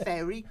a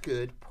very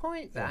good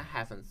point that I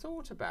haven't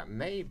thought about.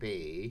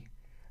 Maybe,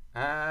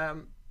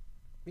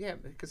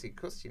 because of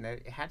course,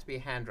 it had to be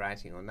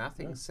handwriting or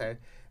nothing. So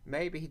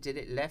maybe he did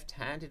it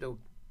left-handed, or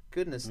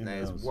goodness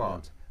knows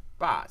what. Yeah.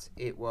 But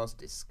it was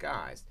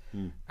disguised.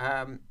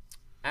 And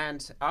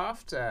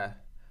after,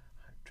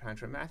 trying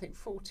to remember, I think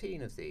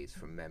 14 of these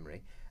from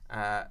memory,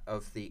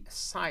 of the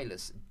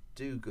Silas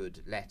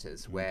Dogood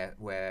letters, where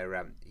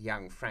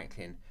young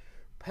Franklin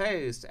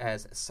posed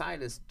as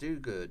Silas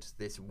Dogood,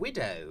 this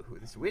widow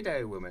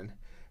woman,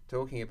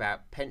 talking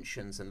about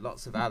pensions and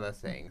lots of other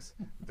things,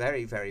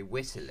 very, very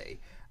wittily.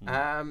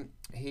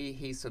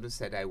 He sort of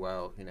said, "Oh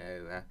well,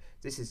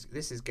 this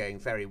is going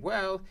very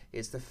well.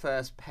 It's the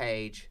first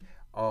page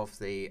of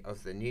the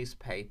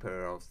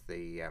newspaper of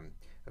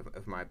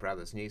my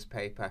brother's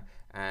newspaper,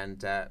 and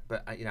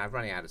but I'm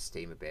running out of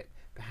steam a bit.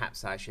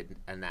 perhaps I should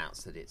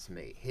announce that it's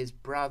me. His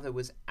brother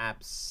was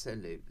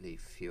absolutely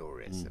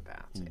furious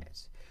about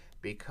it,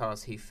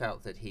 because he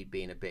felt that he'd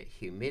been a bit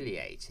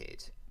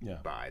humiliated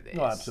by this.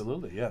 No,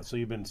 absolutely, yeah. So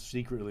you've been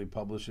secretly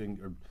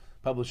publishing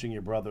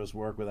your brother's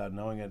work without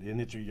knowing it, and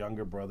it's your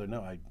younger brother.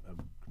 No, I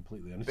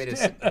completely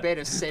understand. Bit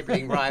of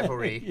sibling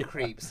rivalry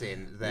creeps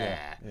in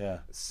there. Yeah.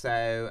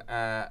 So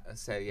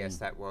yes,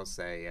 that was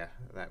a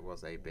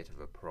bit of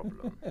a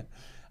problem.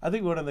 I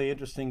think one of the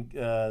interesting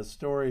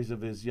stories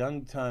of his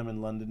young time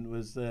in London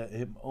was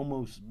him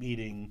almost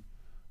meeting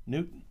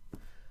Newton.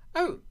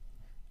 Oh,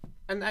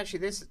 and actually,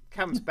 this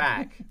comes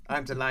back,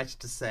 I'm delighted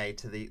to say,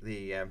 to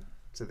the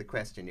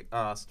question you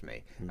asked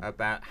me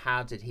about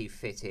how did he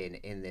fit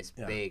in this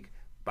big,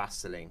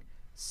 bustling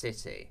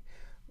city.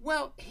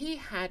 Well, he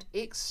had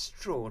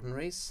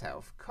extraordinary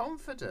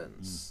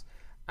self-confidence.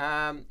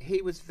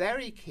 He was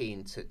very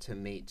keen to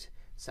meet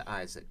Sir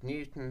Isaac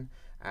Newton.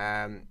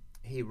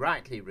 He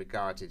rightly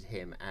regarded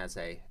him as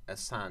a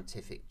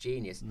scientific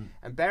genius.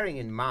 And bearing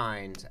in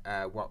mind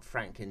what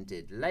Franklin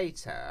did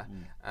later,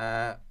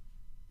 a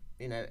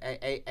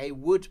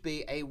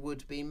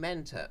would-be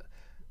mentor.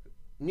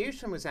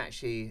 Newton was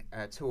actually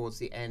towards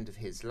the end of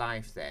his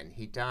life then.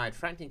 He died,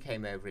 Franklin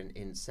came over in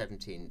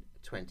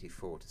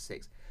 1724 to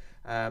 6.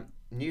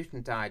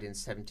 Newton died in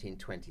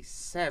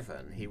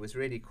 1727. He was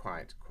really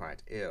quite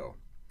ill.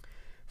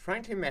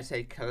 Franklin met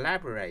a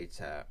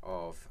collaborator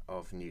of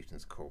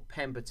Newton's called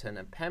Pemberton,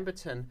 and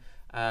Pemberton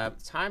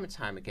time and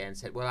time again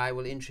said, well, I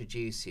will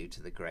introduce you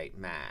to the great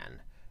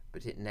man,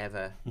 but it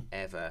never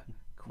ever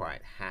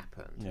quite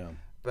happened. Yeah.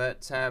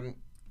 But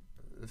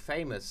the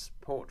famous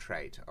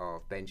portrait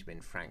of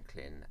Benjamin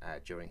Franklin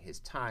during his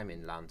time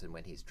in London,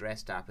 when he's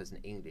dressed up as an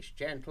English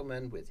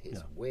gentleman with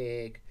his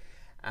wig,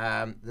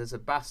 there's a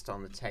bust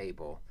on the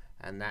table,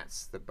 and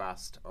that's the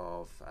bust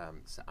of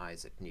Sir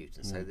Isaac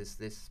Newton. So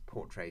this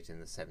portrait in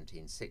the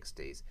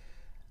 1760s,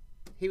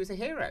 he was a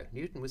hero.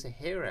 Newton was a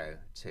hero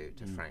to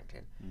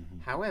Franklin.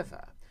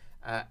 However,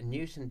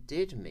 Franklin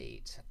did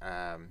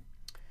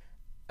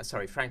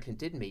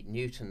meet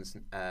Newton's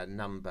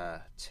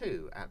number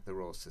 2 at the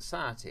Royal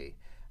Society,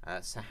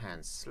 Sir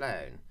Hans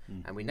Sloane.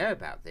 And we know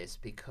about this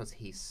because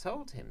he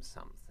sold him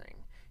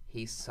something.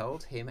 He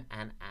sold him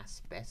an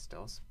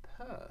asbestos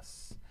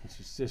purse. Which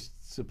is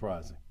just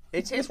surprising.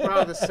 It is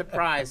rather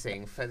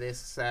surprising for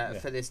this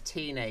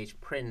teenage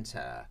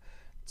printer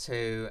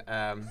to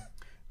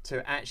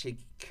actually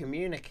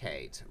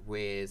communicate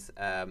with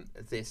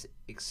this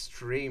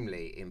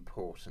extremely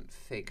important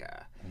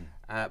figure.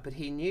 But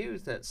he knew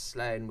that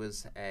Sloane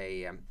was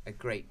a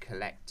great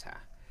collector,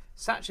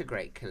 such a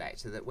great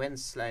collector that when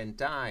Sloane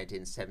died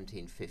in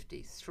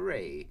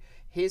 1753,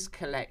 his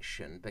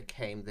collection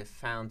became the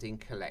founding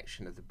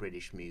collection of the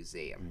British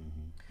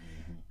Museum.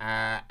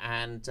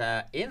 And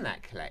in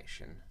that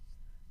collection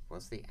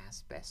was the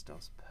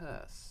asbestos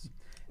purse,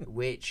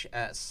 which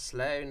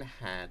Sloane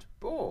had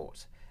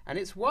bought. And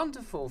it's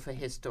wonderful for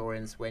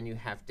historians when you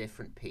have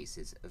different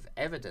pieces of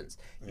evidence.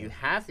 You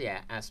have the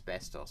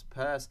asbestos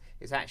purse.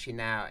 It's actually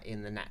now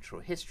in the Natural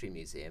History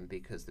Museum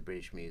because the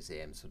British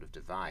Museum sort of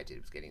divided.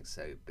 It was getting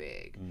so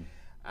big.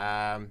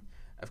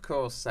 Of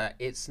course,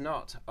 it's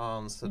not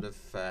on sort of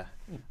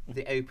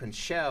the open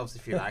shelves,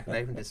 if you like, an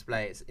open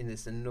display. It's in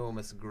this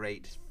enormous,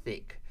 great,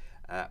 thick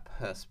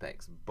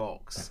perspex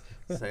box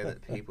so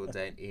that people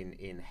don't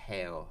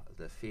inhale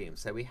the fumes.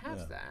 So we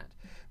have that.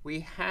 We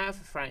have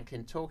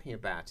Franklin talking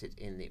about it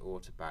in the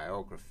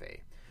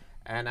autobiography.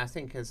 And I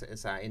think,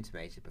 as I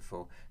intimated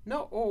before,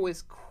 not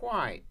always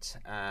quite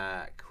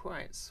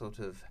sort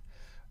of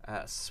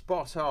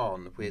spot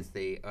on with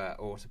the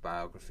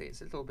autobiography.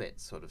 It's a little bit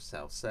sort of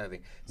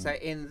self-serving. So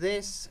in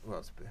this,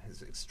 well,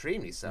 it's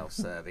extremely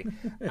self-serving.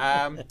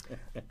 And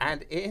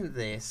in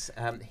this,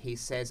 he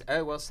says,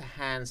 oh, well, Sir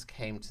Hans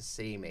came to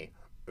see me.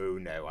 Oh,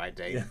 no, I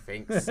don't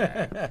think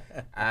so.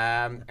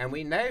 And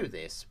we know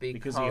this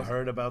because he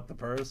heard about the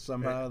purse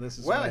somehow. This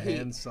is why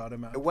Hans sought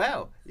him out.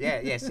 Well,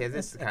 yes,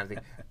 this is the kind of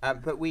thing.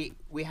 But we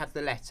have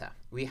the letter.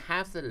 We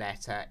have the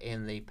letter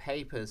in the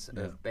papers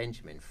of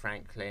Benjamin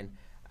Franklin.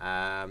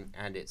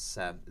 And it's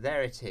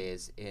there. It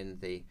is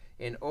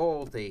in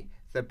all the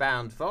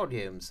bound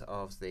volumes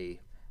of the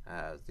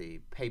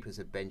papers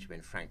of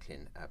Benjamin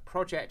Franklin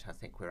project. I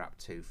think we're up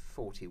to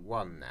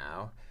 41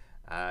 now.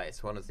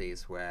 It's one of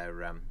these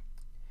where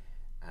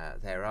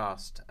they're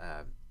asked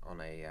on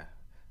a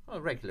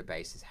regular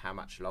basis how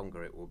much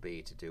longer it will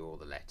be to do all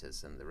the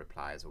letters, and the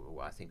replies will,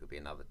 well, I think it will be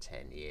another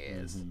 10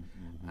 years.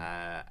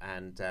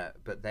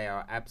 But they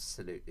are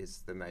absolute. It's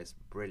the most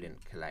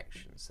brilliant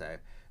collection. So,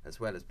 as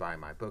well as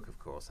buying my book, of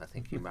course, I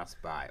think you must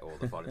buy all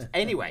the volumes.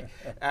 Anyway,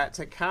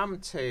 to come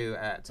to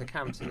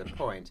the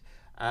point,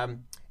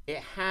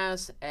 it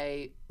has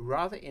a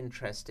rather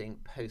interesting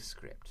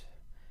postscript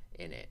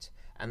in it.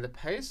 And the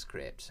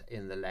postscript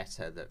in the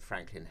letter that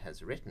Franklin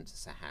has written to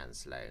Sir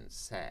Hans Sloane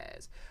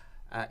says,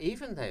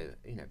 even though,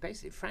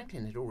 basically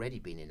Franklin had already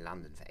been in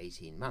London for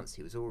 18 months,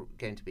 he was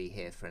going to be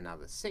here for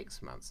another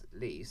 6 months at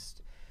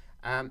least,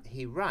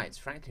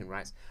 Franklin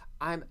writes,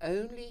 I'm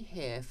only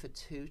here for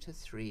 2 to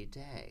 3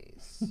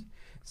 days.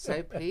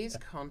 So please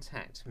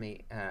contact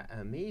me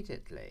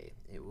immediately.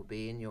 It will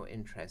be in your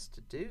interest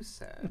to do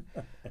so.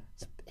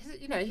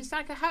 He's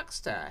like a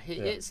huckster.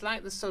 It's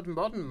like the sort of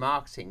modern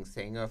marketing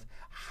thing of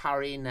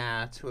hurry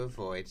now to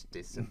avoid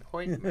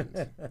disappointment.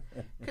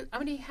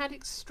 Franklin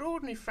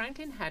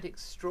had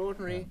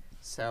extraordinary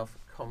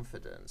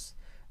self-confidence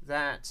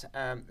that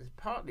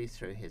partly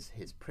through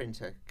his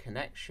printer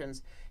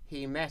connections,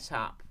 he met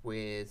up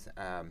with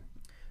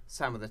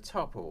some of the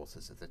top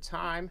authors of the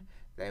time.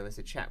 There was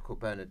a chap called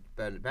Bernard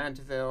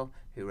Mandeville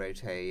who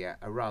wrote a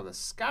rather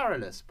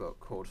scurrilous book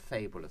called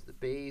Fable of the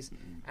Bees,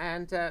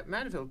 and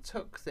Mandeville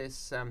took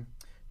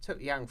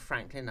young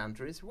Franklin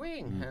under his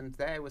wing, and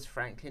there was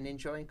Franklin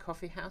enjoying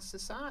coffee house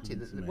society.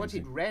 What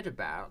he'd read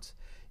about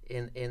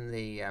in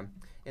the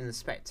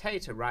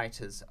Spectator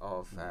writers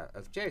of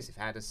Joseph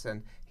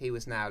Addison, he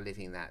was now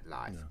living that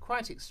life. Yeah.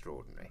 Quite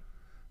extraordinary.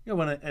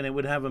 Yeah, and it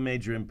would have a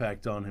major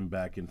impact on him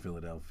back in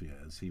Philadelphia,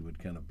 as he would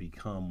kind of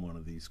become one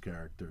of these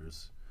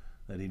characters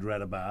that he'd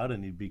read about,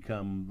 and he'd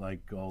become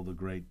like all the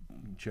great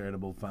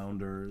charitable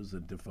founders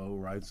that Defoe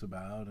writes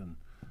about, and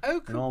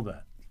all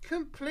that.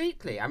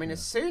 Completely. I mean,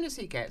 as soon as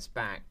he gets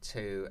back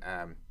to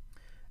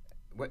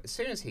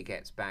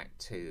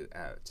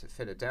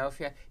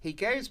Philadelphia, he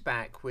goes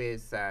back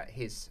with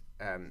his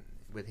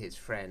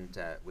friend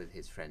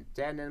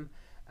Denham,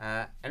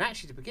 and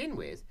actually to begin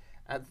with,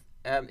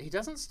 he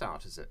doesn't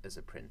start as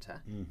a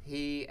printer.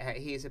 He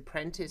is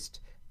apprenticed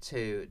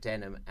to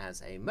Denham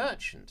as a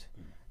merchant,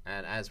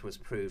 and as was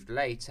proved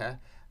later,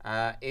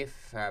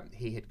 if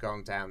he had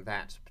gone down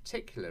that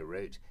particular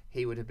route,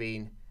 he would have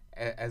been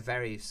a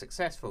very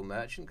successful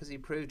merchant, because he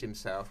proved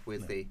himself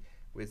with the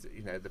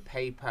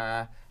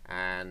paper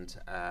and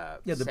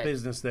the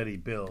business that he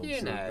built,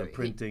 the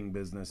printing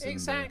business,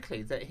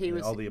 exactly, and that he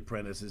was all the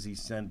apprentices he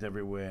sent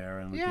everywhere,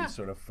 and with these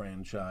sort of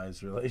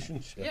franchise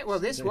relationships. Yeah,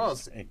 well,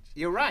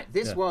 you're right.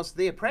 This was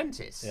The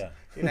Apprentice. Yeah.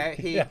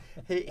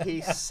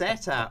 He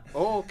set up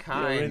all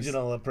kinds. The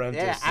original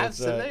Apprentice. Yeah,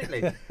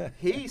 absolutely.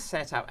 He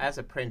set up as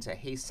a printer.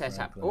 He set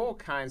up all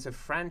kinds of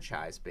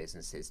franchise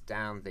businesses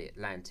down the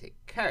Atlantic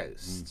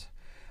coast.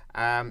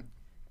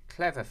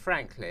 Clever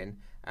Franklin.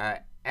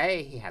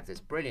 He had this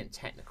brilliant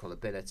technical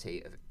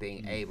ability of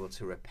being able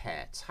to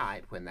repair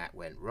type when that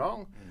went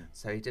wrong,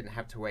 so he didn't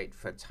have to wait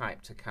for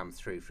type to come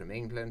through from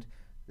England.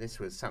 This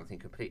was something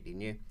completely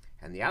new.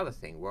 And the other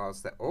thing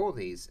was that all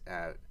these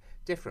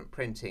different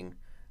printing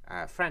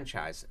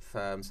franchise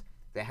firms,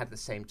 they had the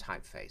same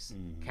typeface,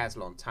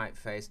 Caslon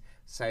typeface,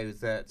 so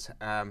that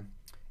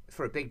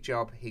for a big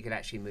job, he could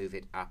actually move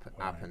it up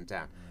and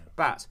down.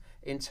 But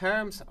in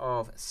terms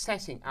of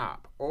setting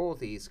up all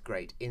these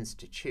great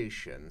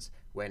institutions,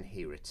 when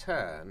he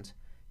returned,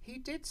 he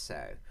did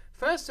so.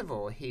 First of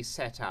all, he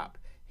set up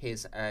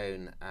his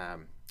own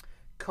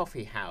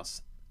coffee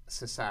house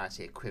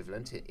society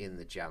equivalent in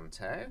the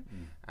Junto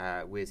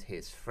with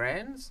his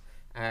friends.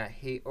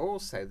 He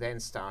also then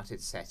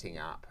started setting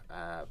up,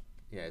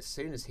 as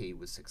soon as he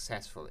was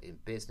successful in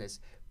business,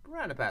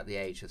 around about the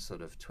age of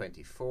sort of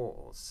 24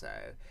 or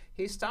so,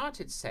 he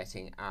started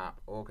setting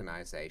up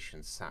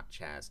organizations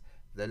such as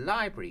the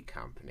Library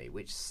Company,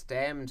 which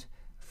stemmed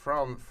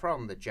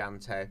from the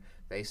Junto.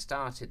 They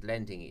started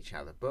lending each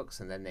other books,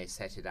 and then they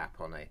set it up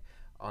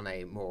on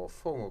a more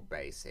formal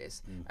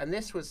basis. And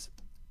this was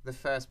the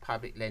first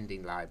public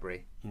lending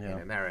library in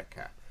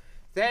America.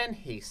 Then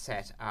he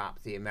set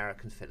up the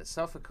American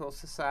Philosophical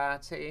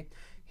Society.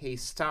 He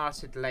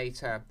started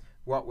later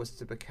what was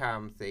to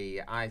become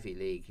the Ivy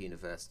League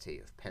University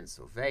of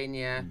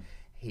Pennsylvania.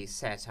 He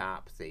set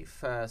up the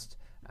first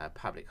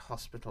public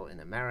hospital in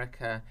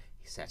America.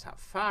 He set up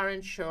fire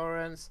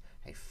insurance,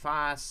 a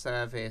fire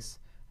service.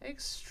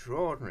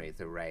 Extraordinary,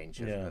 the range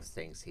of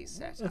things he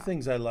set up. The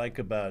things I like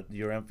about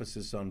your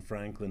emphasis on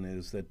Franklin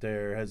is that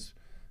there has,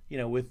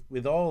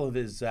 with all of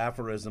his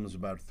aphorisms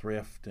about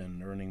thrift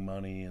and earning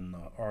money and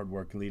hard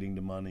work leading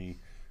to money,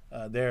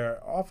 there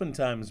are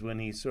oftentimes when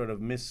he sort of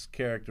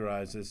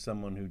mischaracterizes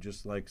someone who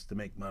just likes to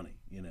make money,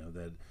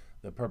 that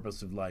the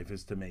purpose of life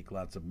is to make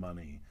lots of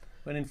money.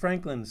 But in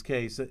Franklin's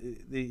case,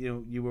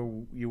 you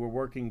were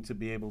working to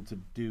be able to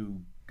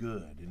do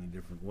good in a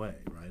different way,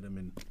 right? I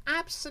mean,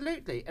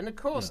 absolutely. And of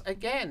course,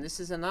 again, this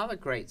is another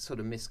great sort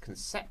of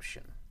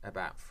misconception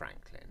about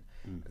Franklin,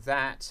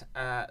 that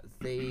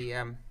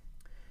the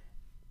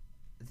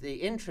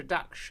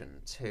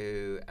introduction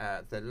to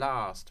the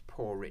last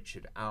Poor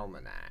Richard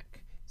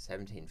Almanac,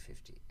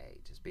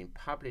 1758, has been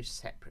published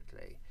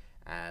separately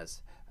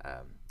as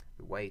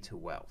The Way to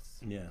Wealth.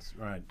 Yes,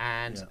 right.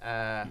 And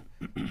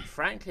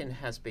Franklin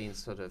has been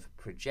sort of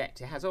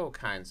projected, has all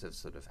kinds of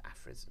sort of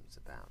aphorisms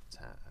about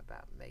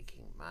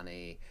making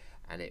money,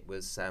 and it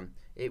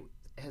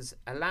has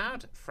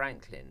allowed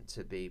Franklin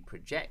to be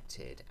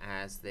projected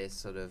as this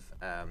sort of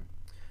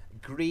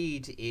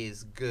greed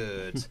is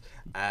good,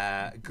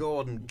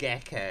 Gordon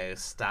Gekko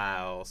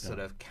style sort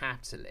of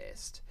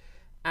capitalist.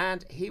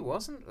 And he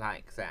wasn't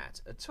like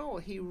that at all.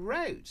 He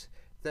wrote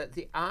that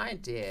the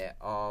idea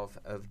of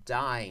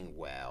dying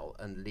well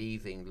and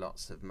leaving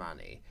lots of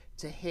money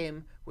to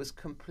him was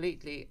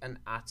completely and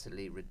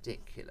utterly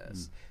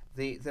ridiculous.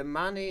 the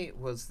money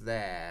was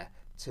there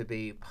to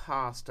be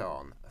passed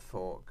on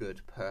for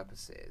good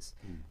purposes.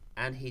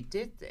 And he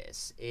did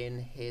this in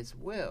his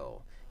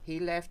will. He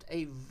left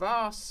a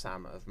vast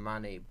sum of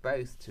money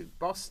both to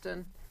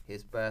Boston,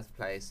 his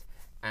birthplace,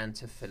 and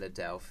to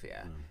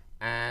Philadelphia.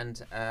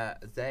 And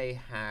they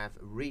have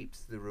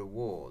reaped the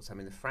rewards. I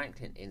mean, the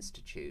Franklin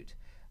Institute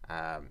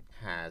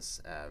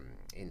has,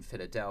 in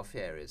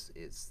Philadelphia, is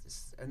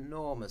this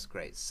enormous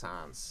great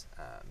science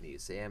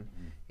museum,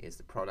 is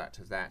the product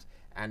of that.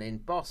 And in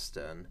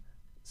Boston,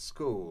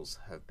 schools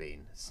have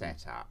been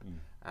set up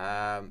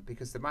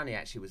because the money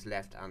actually was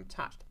left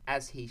untouched,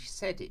 as he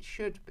said it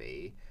should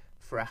be,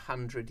 for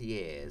 100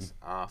 years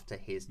after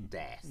his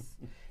death.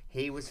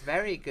 He was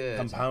very good.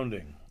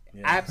 Compounding.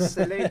 Yeah.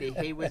 Absolutely.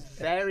 He was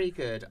very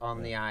good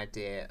on the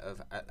idea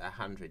of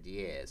 100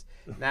 years.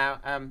 Now,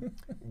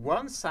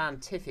 one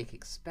scientific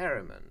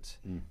experiment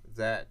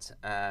that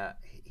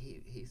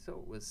he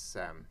thought was...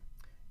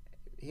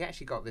 he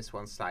actually got this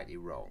one slightly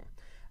wrong.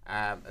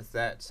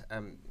 That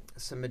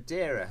some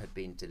Madeira had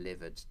been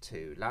delivered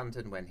to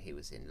London when he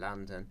was in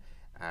London.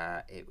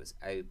 It was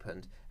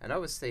opened, and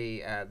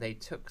obviously they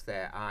took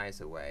their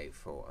eyes away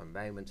for a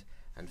moment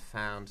and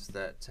found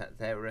that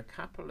there were a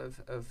couple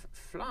of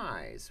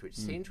flies which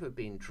seemed to have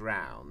been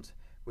drowned,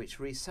 which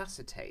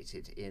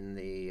resuscitated in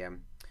the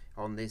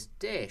on this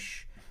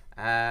dish.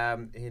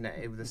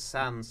 The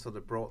sun sort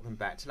of brought them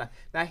back to life.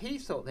 Now he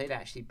thought they'd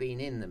actually been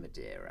in the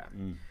Madeira.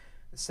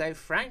 So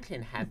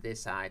Franklin had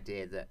this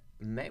idea that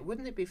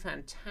wouldn't it be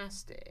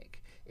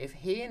fantastic if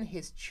he and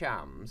his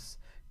chums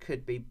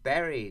could be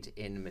buried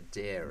in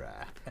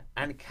Madeira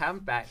and come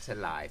back to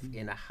life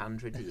in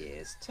 100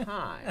 years'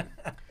 time.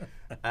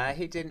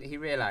 He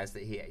realized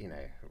that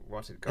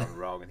what had gone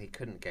wrong, and he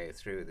couldn't go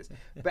through with this.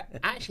 But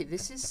actually,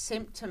 this is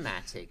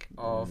symptomatic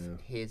of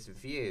his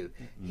view.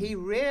 He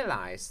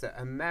realized that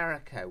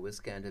America was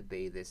going to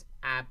be this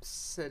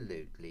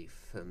absolutely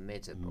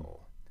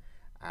formidable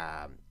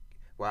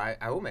well,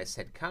 I almost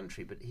said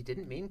country, but he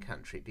didn't mean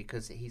country,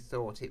 because he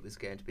thought it was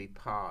going to be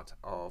part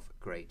of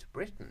Great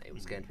Britain. It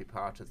was going to be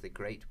part of the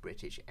Great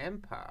British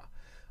Empire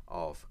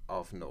of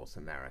North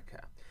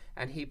America.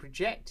 And he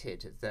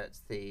projected that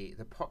the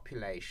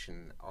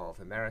population of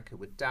America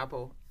would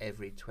double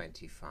every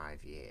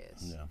 25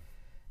 years. Yeah.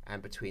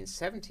 And between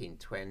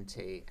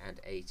 1720 and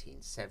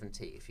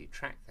 1870, if you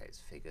track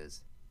those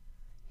figures,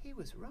 he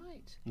was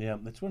right. Yeah,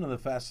 that's one of the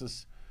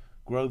fastest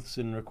growths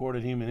in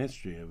recorded human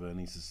history of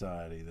any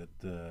society,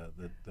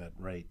 that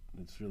rate.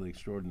 It's really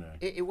extraordinary.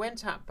 It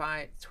went up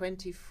by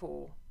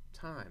 24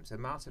 times, a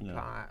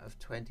multiplier of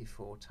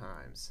 24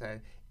 times, so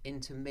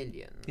into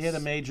millions. He had a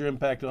major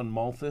impact on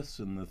Malthus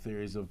and the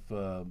theories of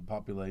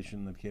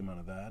population that came out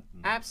of that,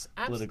 and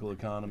political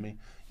economy.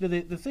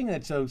 The thing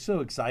that's so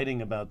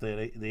exciting about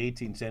the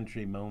 18th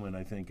century moment,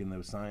 I think, in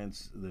the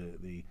science,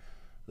 the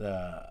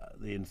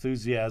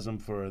enthusiasm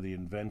for the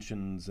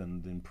inventions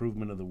and the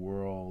improvement of the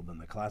world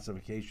and the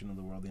classification of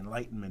the world, the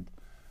Enlightenment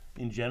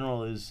in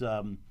general is,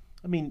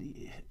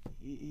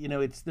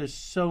 there's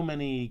so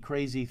many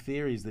crazy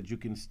theories that you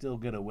can still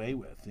get away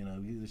with.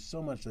 There's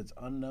so much that's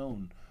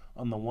unknown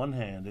on the one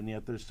hand, and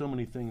yet there's so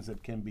many things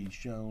that can be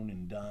shown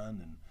and done,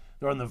 and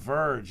they're on the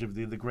verge of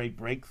the great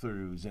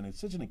breakthroughs, and it's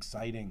such an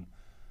exciting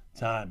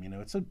time.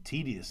 It's so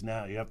tedious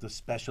now. You have to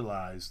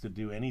specialize to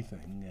do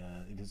anything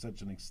to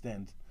such an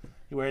extent.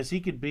 Whereas he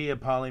could be a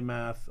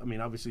polymath. I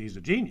mean, obviously he's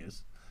a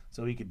genius,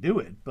 so he could do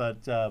it.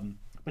 But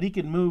he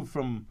can move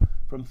from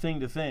thing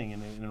to thing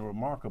in a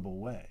remarkable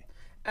way.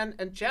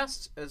 And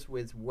just as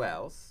with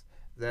wealth,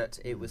 that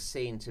it was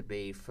seen to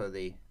be for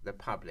the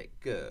public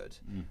good,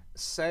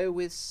 so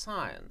with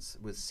science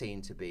was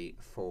seen to be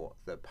for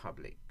the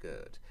public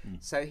good.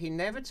 So he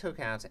never took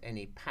out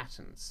any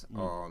patents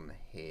on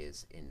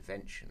his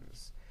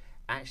inventions.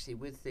 Actually,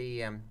 with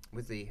the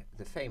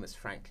famous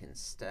Franklin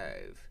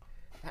stove,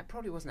 that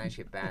probably wasn't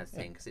actually a bad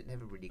thing, because it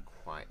never really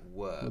quite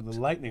worked. Well, the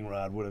lightning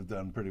rod would have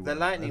done pretty well. The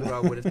lightning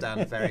rod would have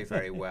done very,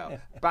 very well.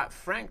 But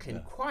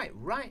Franklin, quite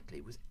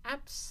rightly, was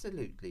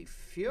absolutely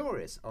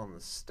furious on the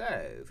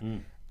stove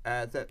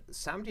that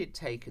somebody had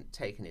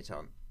taken it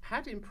on,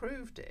 had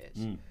improved it,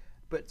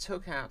 but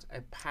took out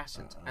a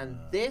patent. And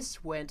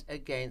this went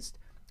against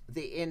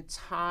the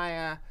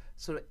entire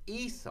sort of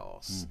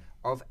ethos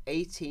of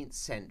 18th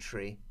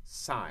century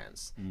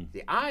science.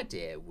 The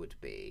idea would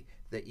be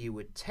that you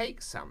would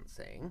take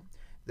something,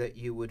 that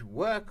you would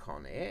work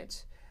on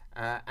it,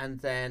 and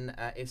then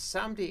if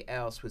somebody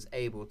else was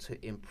able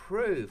to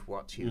improve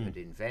what you had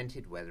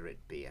invented, whether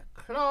it be a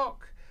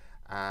clock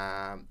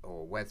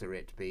or whether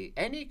it be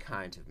any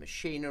kind of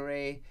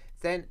machinery,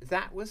 then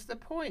that was the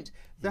point.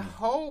 The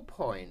whole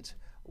point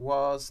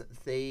was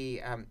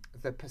the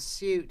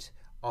pursuit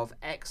of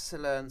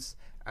excellence,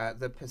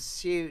 the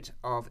pursuit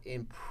of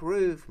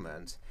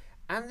improvement,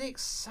 and the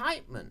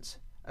excitement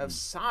of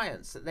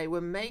science, that they were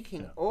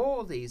making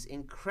all these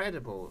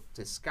incredible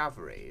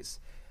discoveries.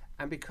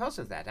 And because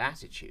of that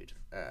attitude,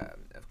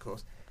 of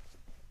course,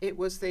 it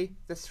was the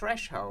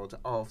threshold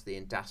of the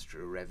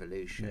Industrial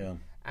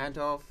Revolution. and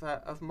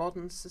of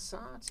modern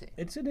society.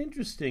 It's an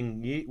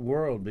interesting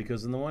world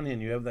because on the one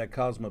hand you have that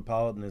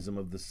cosmopolitanism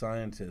of the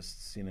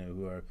scientists,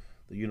 who are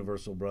the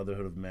universal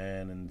brotherhood of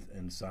man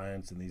and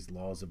science and these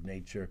laws of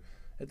nature.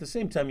 At the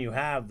same time, you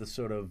have the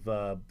sort of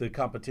the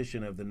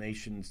competition of the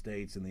nation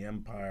states and the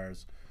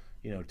empires,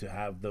 to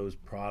have those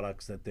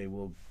products that they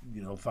will,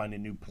 find a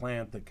new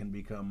plant that can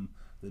become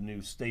the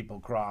new staple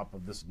crop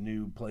of this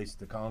new place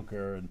to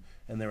conquer,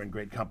 and they're in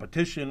great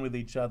competition with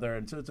each other.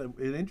 And so it's an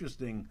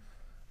interesting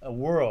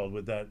world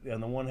with that.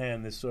 On the one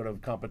hand, this sort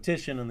of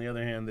competition, on the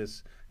other hand,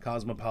 this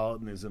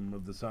cosmopolitanism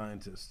of the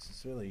scientists.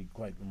 It's really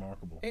quite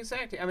remarkable.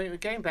 Exactly. I mean,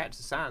 going back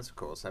to science, of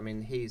course, I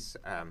mean, he's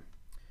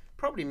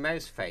probably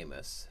most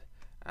famous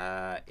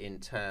in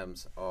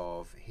terms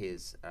of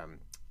his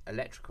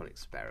electrical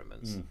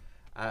experiments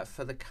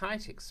for the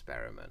kite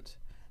experiment.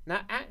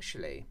 Now,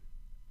 actually,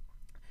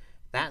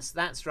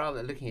 that's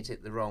rather looking at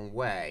it the wrong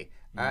way.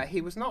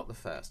 He was not the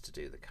first to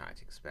do the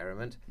kite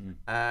experiment.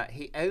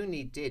 He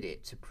only did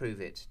it to prove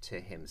it to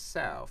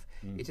himself.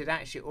 It had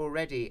actually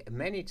already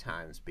many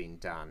times been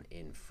done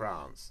in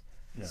France,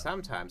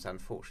 sometimes,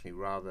 unfortunately,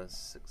 rather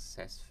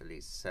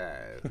successfully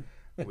so,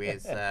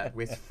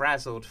 with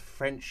frazzled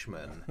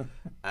Frenchmen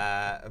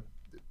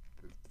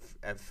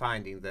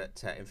finding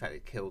that, in fact,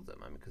 it killed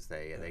them because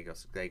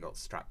they got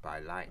struck by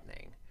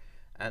lightning.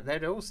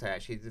 They'd also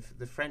actually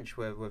the French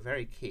were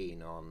very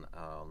keen on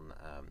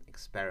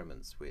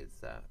experiments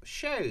with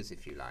shows,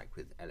 if you like,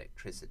 with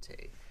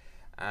electricity.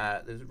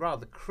 There was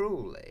rather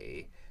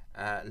cruelly,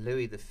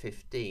 Louis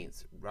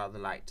XV rather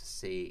liked to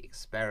see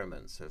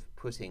experiments of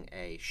putting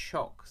a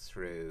shock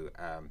through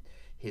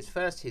his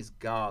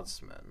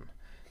guardsmen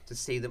to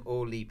see them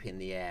all leap in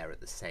the air at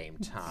the same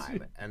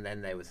time, and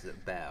then there was the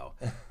bell,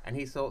 and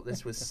he thought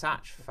this was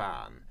such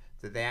fun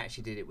that they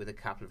actually did it with a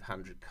couple of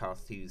hundred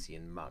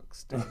Carthusian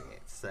monks doing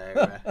it.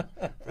 So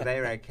but they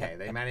were okay.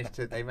 They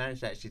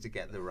managed actually to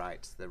get the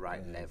right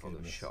level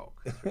of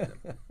shock through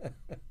them.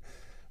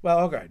 Well,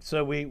 okay.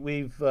 So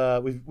we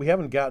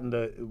haven't gotten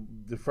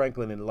to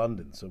Franklin in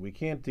London, so we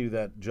can't do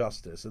that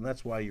justice, and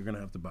that's why you're going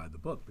to have to buy the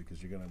book,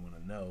 because you're going to want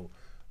to know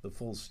the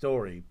full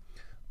story.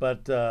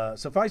 But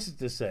suffice it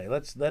to say,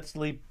 let's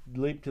leap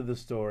to the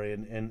story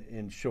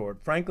in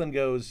short. Franklin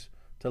goes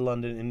to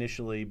London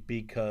initially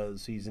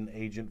because he's an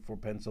agent for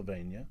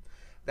Pennsylvania.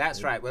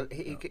 That's right. Well,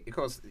 of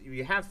course,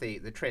 you have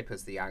the trip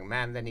as the young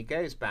man. Then he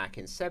goes back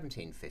in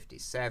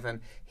 1757.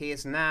 He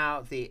is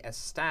now the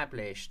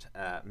established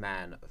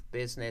man of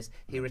business.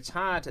 He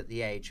retired at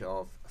the age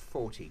of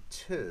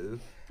 42.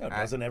 Oh,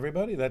 doesn't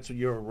everybody? That's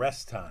your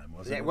rest time,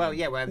 wasn't it? Well,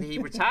 he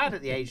retired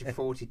at the age of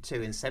 42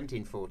 in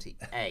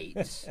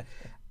 1748.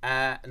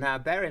 Now,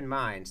 bear in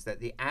mind that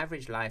the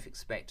average life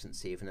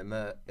expectancy of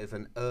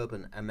an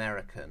urban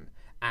American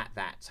at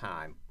that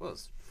time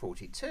was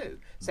 42.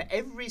 So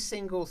every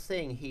single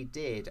thing he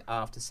did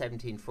after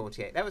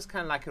 1748, that was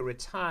kind of like a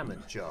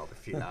retirement job,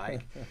 if you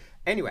like.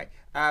 Anyway,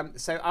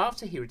 so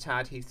after he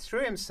retired, he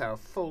threw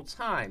himself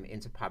full-time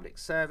into public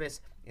service.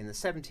 In the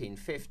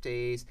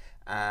 1750s,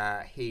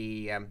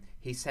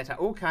 he set up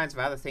all kinds of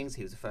other things.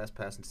 He was the first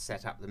person to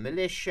set up the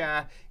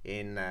militia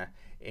in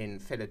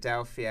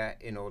Philadelphia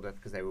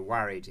because they were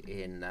worried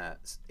in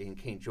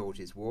King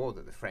George's War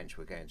that the French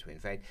were going to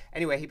invade.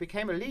 Anyway, he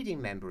became a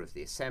leading member of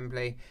the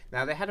Assembly.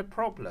 Now, they had a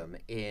problem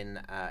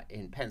in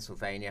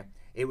Pennsylvania.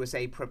 It was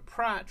a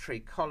proprietary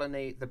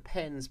colony. The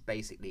Penns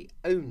basically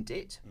owned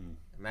it.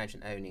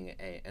 Imagine owning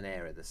an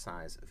area the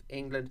size of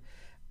England.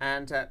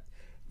 And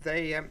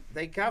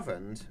they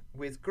governed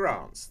with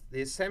grants.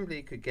 The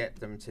Assembly could get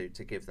them to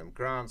give them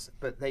grants,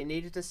 but they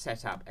needed to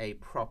set up a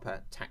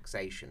proper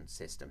taxation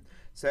system.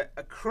 So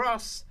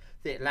across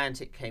the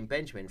Atlantic came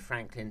Benjamin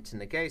Franklin to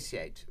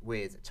negotiate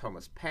with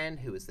Thomas Penn,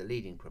 who was the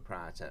leading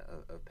proprietor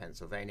of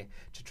Pennsylvania,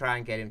 to try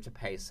and get him to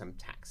pay some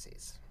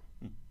taxes.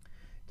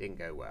 Didn't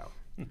go well.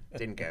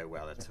 Didn't go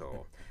well at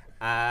all.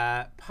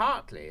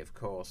 Partly, of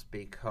course,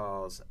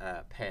 because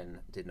Penn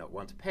did not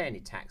want to pay any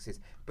taxes,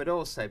 but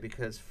also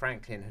because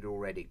Franklin had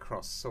already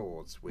crossed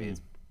swords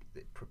with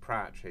the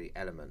proprietary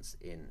elements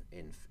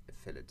in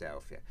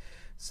Philadelphia.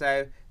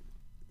 So,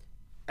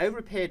 over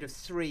a period of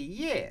 3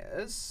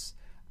 years,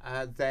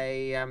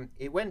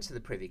 it went to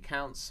the Privy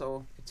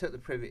Council. It took the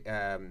Privy.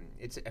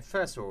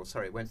 First of all,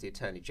 it went to the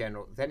Attorney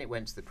General. Then it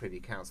went to the Privy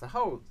Council.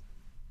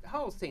 The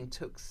whole thing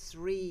took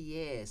 3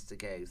 years to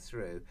go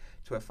through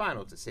to a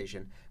final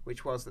decision,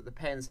 which was that the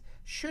Penns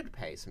should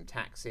pay some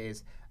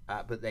taxes,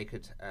 but they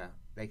could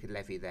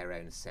levy their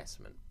own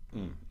assessment.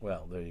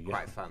 Well, there you go.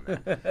 Quite fun,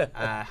 that.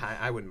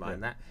 I wouldn't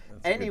mind that.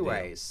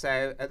 Anyway,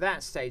 so at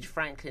that stage,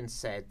 Franklin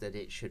said that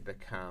it should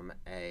become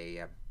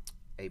a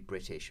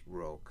British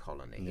royal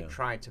colony. He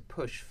tried to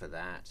push for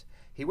that.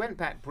 He went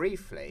back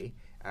briefly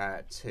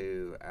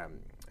to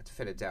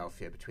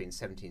Philadelphia between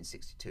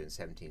 1762 and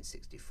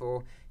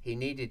 1764. He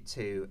needed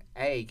to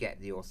get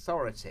the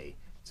authority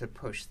to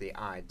push the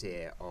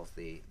idea of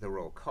the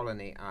royal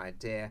colony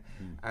idea,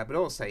 but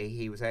also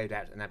he was owed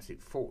out an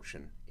absolute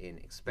fortune in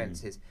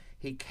expenses.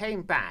 He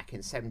came back in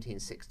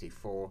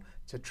 1764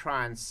 to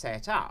try and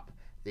set up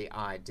the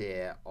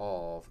idea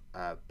of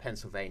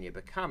Pennsylvania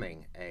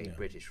becoming a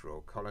British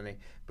royal colony.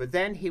 But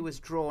then he was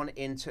drawn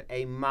into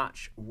a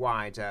much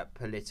wider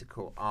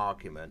political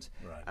argument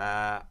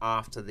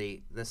after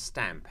the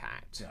Stamp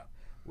Act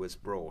was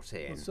brought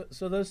in. Well,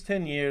 so those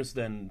 10 years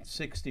then,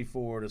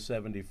 64 to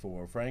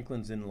 74,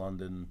 Franklin's in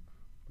London.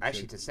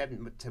 Actually,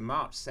 to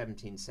March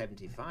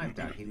 1775,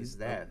 Doug, he was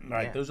there.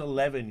 Right, those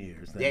 11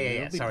 years.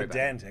 Then. Yeah.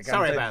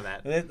 Sorry about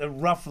that.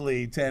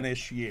 Roughly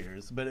 10-ish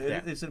years. But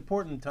it's an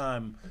important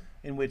time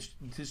in which,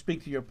 to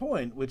speak to your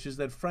point, which is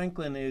that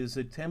Franklin is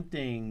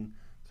attempting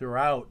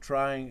throughout,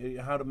 trying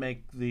how to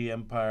make the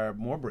empire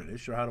more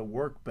British, or how to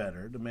work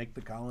better, to make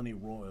the colony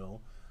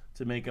royal,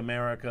 to make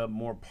America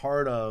more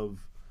part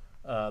of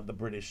the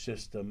British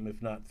system,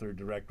 if not through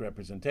direct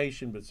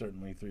representation, but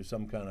certainly through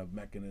some kind of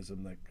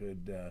mechanism that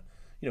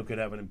could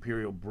have an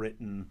imperial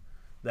Britain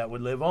that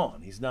would live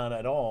on. He's not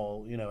at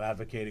all,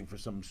 advocating for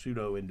some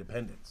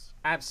pseudo-independence.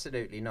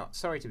 Absolutely not.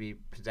 Sorry to be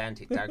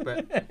pedantic, Doug,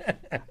 but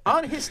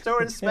aren't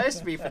historians supposed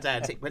to be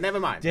pedantic? But never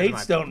mind.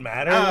 Dates don't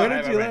matter.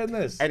 Where did you learn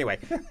this? Anyway,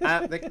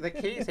 the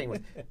key thing was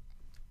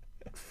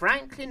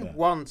Franklin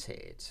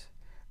wanted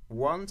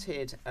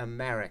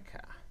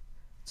America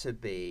to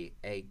be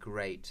a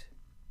great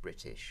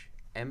British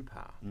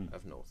empire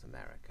of North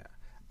America.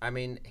 I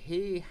mean,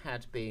 he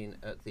had been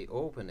at the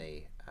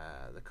Albany,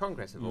 the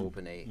Congress of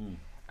Albany,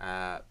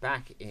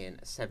 back in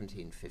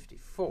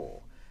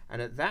 1754.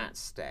 And at that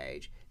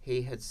stage,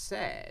 he had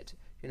said,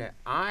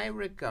 I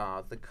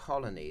regard the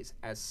colonies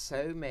as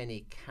so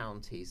many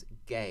counties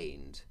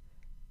gained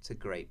to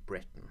Great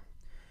Britain.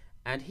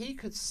 And he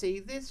could see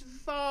this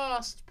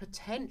vast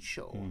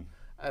potential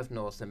of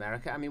North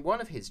America. I mean,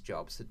 one of his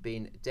jobs had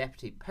been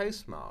deputy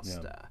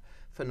postmaster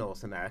for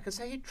North America.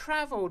 So he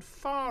traveled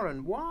far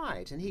and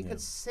wide, and he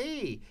could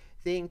see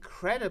the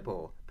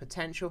incredible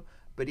potential,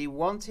 but he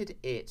wanted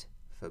it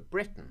for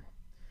Britain.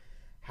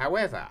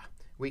 However,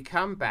 we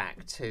come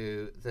back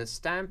to the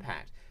Stamp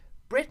Act.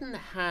 Britain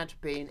had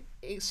been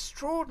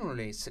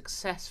extraordinarily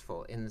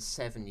successful in the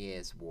 7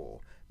 Years'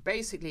 War.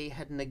 Basically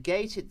had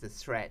negated the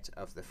threat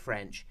of the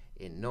French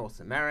in North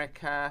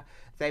America.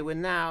 They were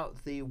now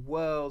the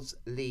world's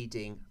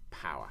leading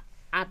power.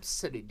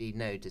 Absolutely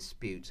no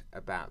dispute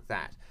about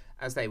that,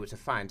 as they were to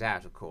find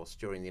out, of course,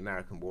 during the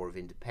American War of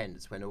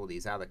Independence, when all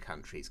these other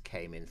countries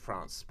came in,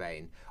 France,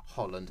 Spain,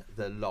 Holland,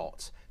 the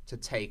lot, to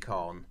take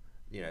on,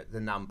 the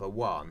number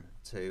one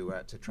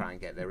to try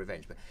and get their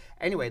revenge. But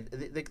anyway,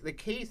 the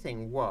key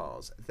thing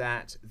was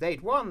that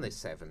they'd won the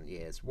 7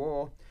 Years'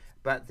 War,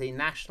 but the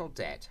national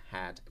debt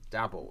had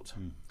doubled.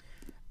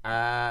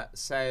 And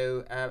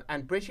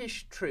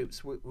British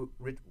troops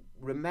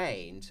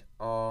remained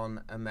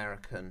on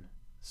American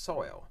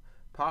soil,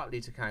 partly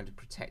to kind of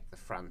protect the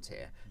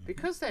frontier.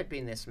 Because there'd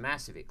been this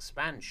massive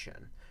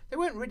expansion, they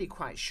weren't really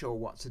quite sure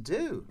what to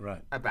do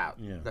about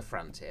the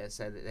frontier,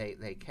 so that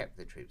they kept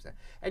the troops there.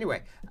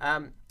 Anyway,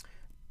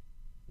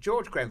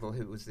 George Grenville,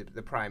 who was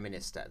the Prime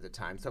Minister at the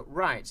time, thought,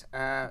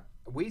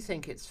 we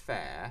think it's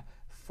fair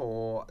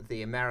for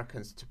the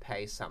Americans to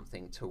pay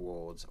something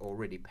towards, or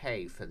really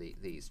pay for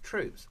these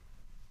troops.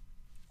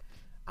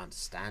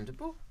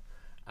 Understandable.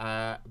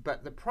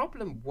 But the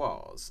problem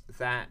was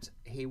that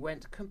he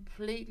went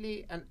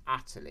completely and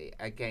utterly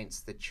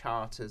against the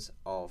charters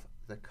of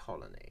the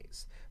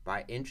colonies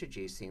by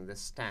introducing the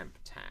stamp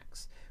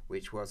tax,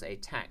 which was a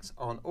tax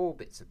on all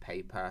bits of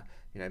paper,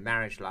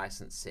 marriage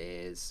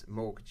licenses,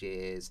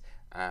 mortgages,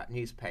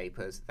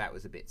 newspapers. That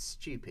was a bit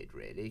stupid,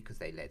 really, because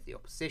they led the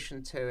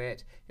opposition to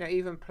it.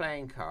 Even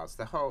playing cards,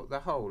 the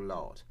whole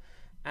lot.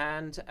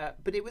 And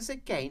but it was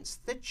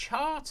against the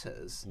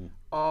charters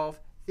of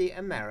the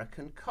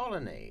American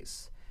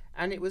colonies,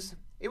 and it was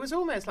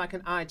almost like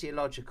an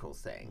ideological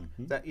thing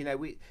that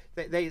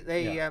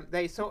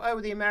they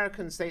thought, the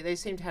Americans they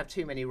seem to have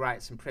too many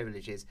rights and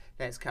privileges.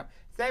 Let's cut.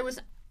 There was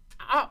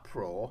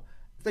uproar.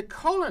 The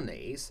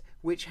colonies,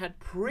 which had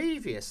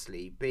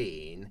previously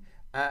been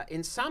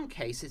in some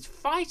cases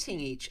fighting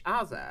each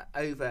other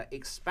over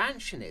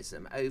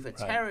expansionism, over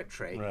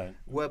territory,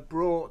 were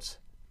brought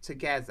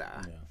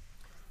together.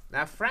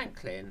 Now,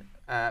 Franklin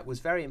was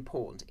very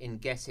important in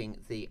getting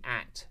the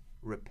Act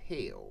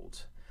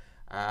repealed.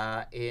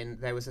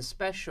 There was a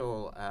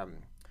special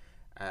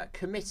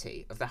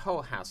committee of the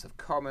whole House of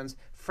Commons.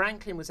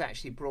 Franklin was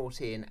actually brought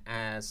in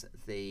as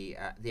the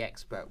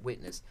expert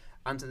witness.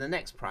 Under the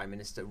next Prime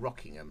Minister,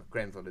 Rockingham,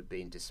 Grenville had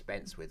been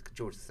dispensed with.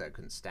 George III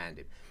couldn't stand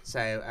him.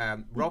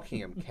 So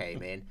Rockingham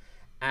came in,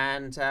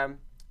 and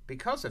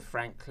because of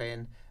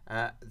Franklin,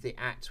 the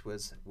Act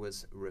was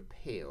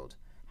repealed.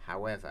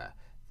 However,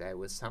 there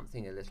was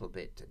something a little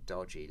bit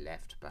dodgy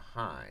left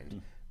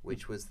behind,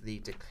 which was the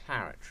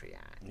Declaratory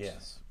Act.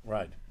 Yes,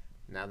 right.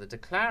 Now, the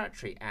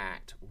Declaratory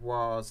Act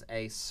was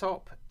a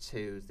sop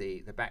to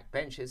the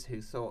backbenchers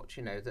who thought,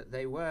 that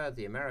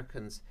the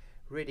Americans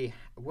really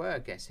were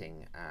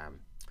getting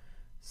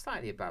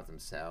slightly above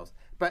themselves.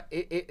 But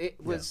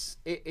it was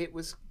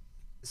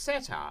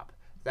set up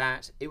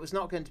that it was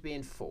not going to be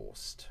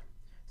enforced.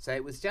 So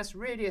it was just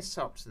really a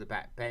sop to the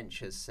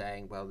backbenchers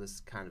saying, well, there's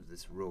kind of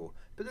this rule.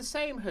 But the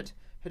same had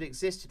had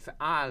existed for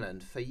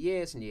Ireland for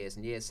years and years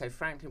and years, so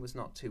Franklin was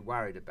not too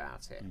worried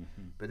about it.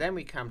 But then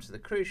we come to the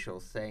crucial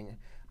thing.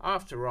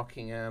 After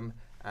Rockingham,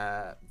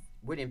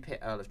 William Pitt,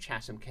 Earl of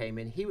Chatham, came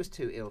in. He was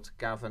too ill to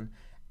govern,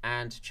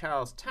 and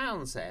Charles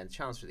Townshend,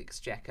 Chancellor of the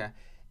Exchequer,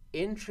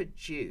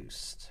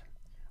 introduced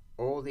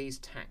all these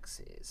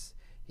taxes.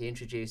 He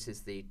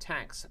introduces the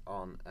tax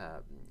on,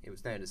 it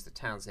was known as the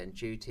Townshend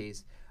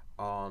duties,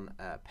 on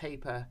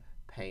paper,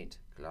 paint,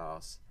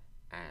 glass,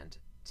 and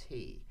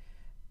tea.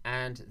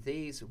 And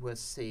these were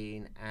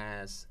seen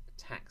as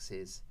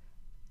taxes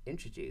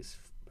introduced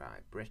by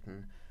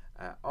Britain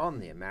on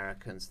the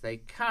Americans. They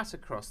cut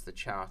across the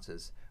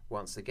charters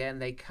once again.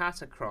 They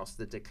cut across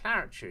the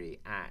Declaratory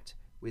Act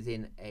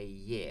within a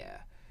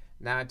year.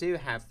 Now, I do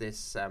have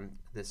this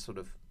this sort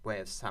of way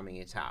of summing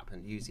it up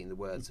and using the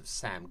words of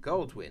Sam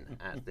Goldwin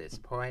at this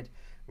point,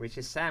 which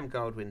is Sam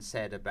Goldwin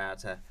said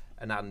about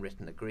an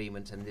unwritten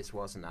agreement, and this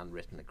was an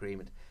unwritten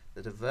agreement,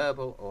 that a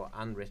verbal or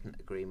unwritten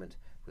agreement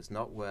was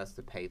not worth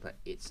the paper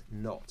it's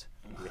not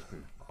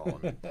written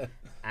on.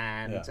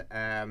 And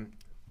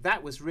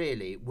that was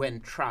really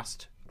when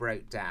trust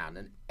broke down,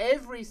 and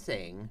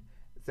everything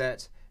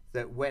that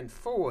went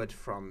forward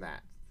from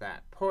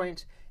that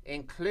point,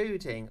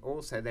 including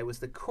also there was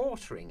the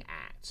Quartering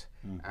Act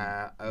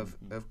of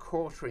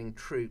quartering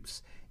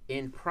troops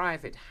in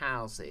private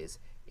houses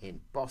in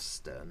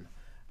Boston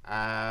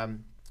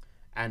and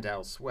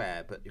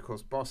elsewhere, but of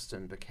course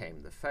Boston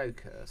became the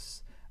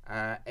focus.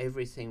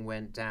 Everything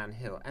went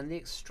downhill, and the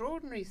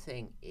extraordinary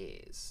thing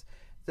is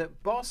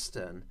that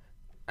Boston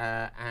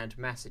and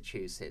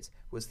Massachusetts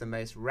was the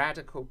most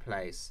radical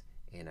place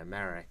in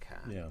America.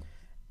 Yeah.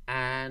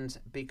 And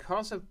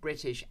because of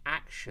British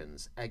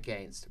actions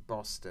against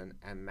Boston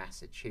and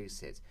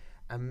Massachusetts,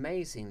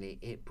 amazingly,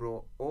 it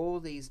brought all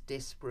these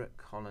disparate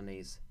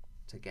colonies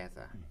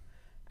together.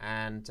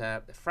 And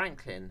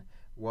Franklin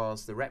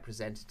was the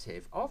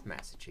representative of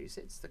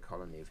Massachusetts, the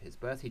colony of his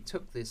birth. He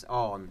took this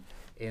on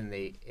in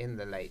the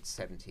late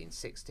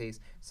 1760s.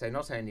 So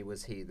not only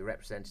was he the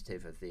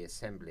representative of the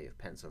Assembly of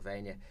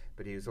Pennsylvania,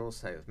 but he was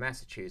also of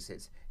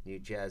Massachusetts, New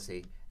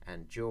Jersey,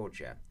 and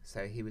Georgia.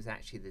 So he was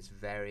actually this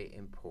very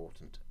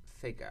important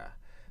figure.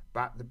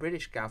 But the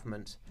British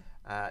government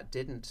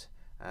didn't.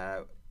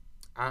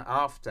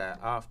 After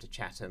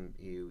Chatham,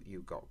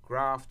 you got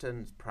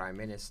Grafton, Prime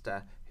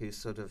Minister, who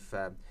sort of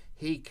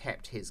he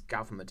kept his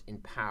government in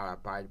power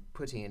by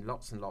putting in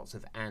lots and lots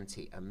of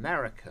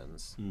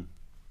anti-Americans,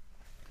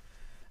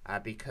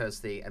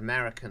 because the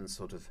American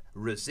sort of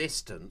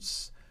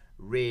resistance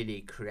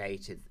really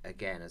created,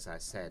 again, as I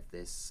said,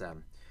 this.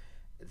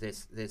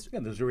 There's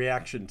a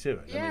reaction to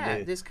it. Yeah, I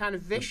mean, this kind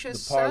of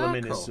vicious the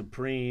Parliament circle. is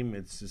supreme.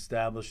 It's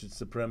established its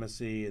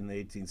supremacy in the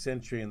 18th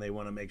century, and they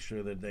want to make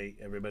sure that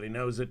everybody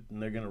knows it, and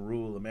they're going to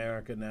rule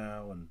America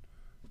now, and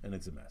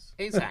it's a mess.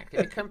 Exactly,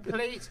 a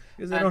complete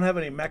because they don't have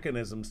any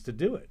mechanisms to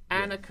do it.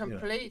 And a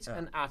complete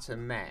and utter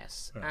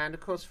mess. Right. And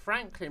of course,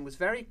 Franklin was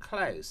very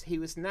close. He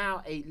was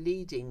now a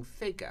leading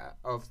figure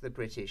of the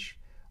British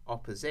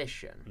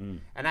opposition.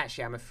 And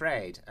actually, I'm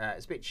afraid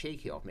it's a bit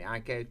cheeky of me. I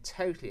go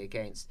totally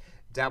against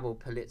double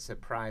Pulitzer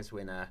Prize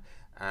winner,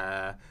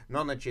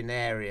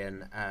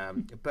 nonagenarian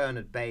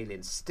Bernard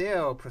Bailyn,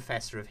 still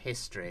professor of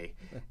history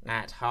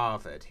at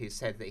Harvard, who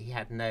said that he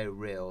had no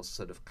real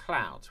sort of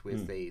clout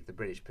with the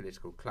British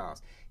political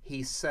class.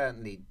 He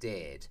certainly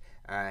did.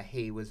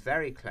 He was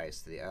very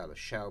close to the Earl of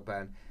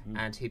Shelburne,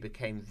 and he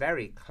became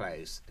very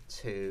close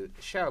to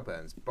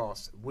Shelburne's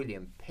boss,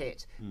 William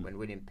Pitt, when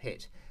William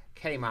Pitt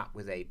came up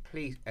with a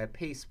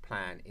peace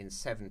plan in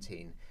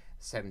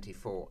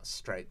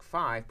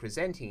 1774/5,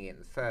 presenting it on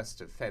the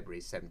 1st of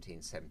February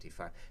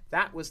 1775.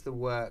 That was the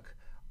work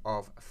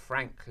of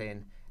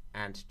Franklin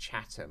and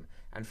Chatham.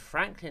 And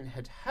Franklin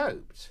had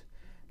hoped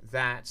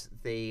that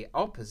the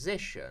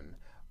opposition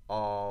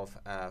of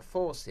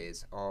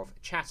forces of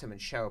Chatham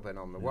and Shelburne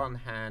on the one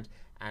hand,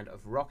 and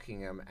of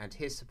Rockingham and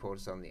his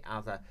supporters on the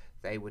other,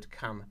 they would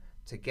come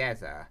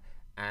together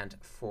and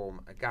form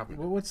a government.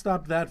 Well, what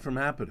stopped that from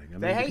happening? I mean,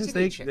 They hated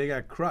each other. They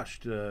got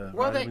crushed. Well,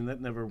 right? they- I mean, that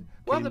never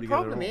Well, came the together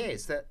problem at all.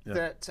 is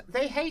that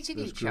they hated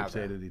Those each groups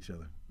other. hated each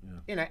other.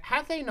 Yeah. You know,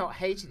 had they not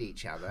hated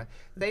each other,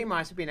 they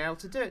might have been able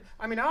to do it.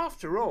 I mean,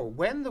 after all,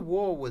 when the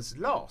war was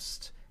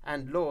lost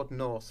and Lord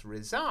North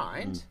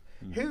resigned,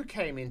 who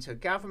came into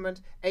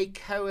government? A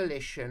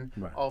coalition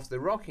of the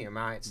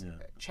Rockinghamites. Yeah.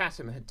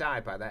 Chatham had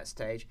died by that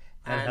stage.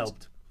 That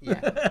helped.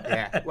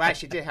 Yeah. Well,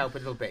 actually, it did help a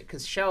little bit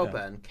because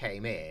Shelburne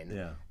came in,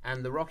 Yeah.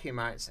 and the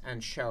Rockinghamites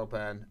and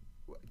Shelburne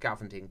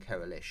governed in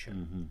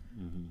coalition.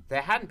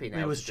 There hadn't been.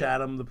 It was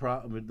Chatham the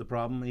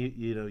problem.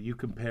 You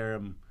compare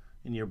him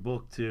in your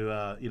book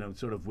to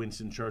sort of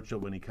Winston Churchill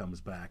when he comes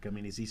back. I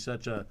mean, he's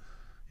such a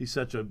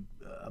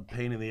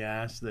pain in the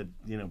ass that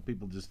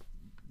people just.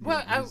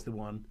 He's the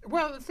one.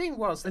 Well, the thing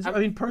was, I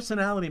mean,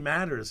 personality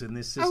matters in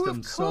this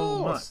system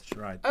so much,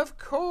 right? Of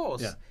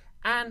course. Yeah.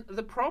 And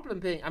the problem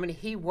being, I mean,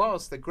 he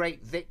was the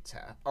great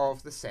victor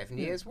of the 7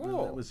 Years' War.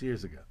 Well, that was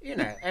years ago. You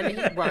know,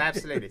 and well,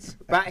 absolutely.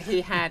 But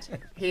he had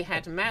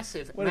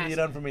massive. What have you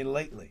done for me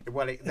lately?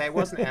 Well, there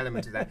was an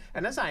element of that.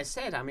 And as I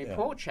said, I mean,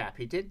 poor chap,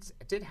 he did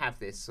have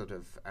this sort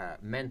of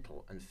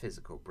mental and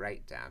physical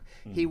breakdown.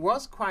 He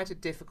was quite a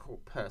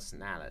difficult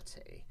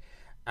personality.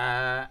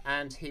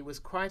 And he was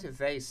quite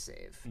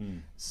evasive.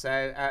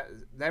 So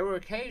there were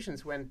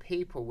occasions when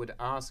people would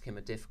ask him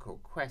a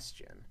difficult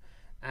question.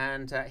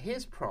 And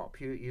his prop,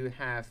 you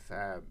have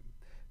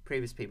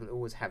previous people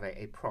always have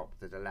a prop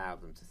that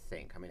allowed them to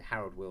think. I mean,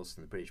 Harold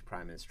Wilson, the British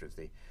Prime Minister of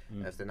the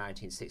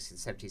 1960s and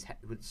 70s,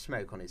 would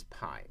smoke on his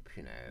pipe,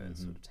 you know, and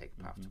sort of take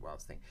a puff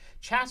whilst think.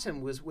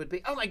 Chatham would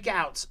be, oh my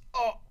gout,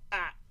 oh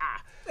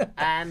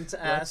and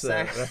that's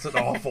an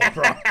awful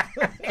prop.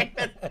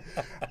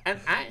 And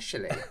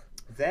actually,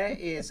 there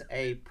is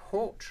a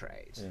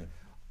portrait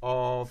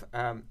of.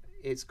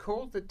 It's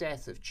called The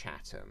Death of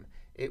Chatham.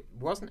 It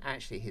wasn't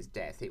actually his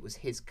death, it was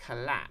his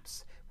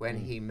collapse when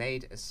he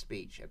made a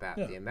speech about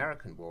the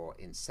American War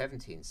in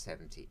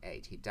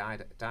 1778. He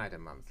died a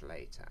month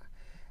later.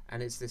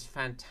 And it's this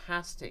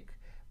fantastic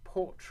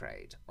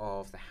portrait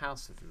of the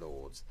House of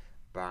Lords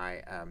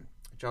by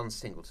John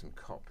Singleton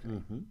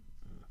Copley.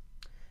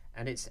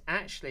 And it's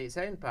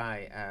owned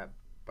by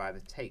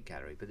the Tate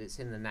Gallery, but it's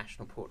in the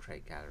National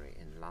Portrait Gallery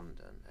in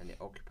London, and it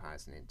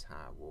occupies an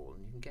entire wall,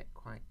 and you can get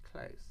quite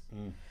close.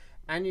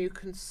 And you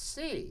can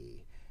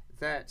see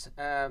that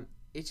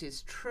it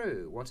is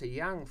true what a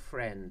young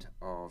friend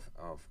of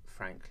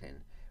Franklin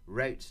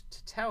wrote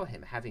to tell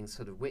him, having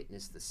sort of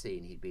witnessed the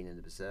scene. He'd been an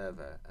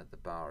observer at the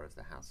bar of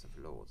the House of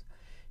Lords.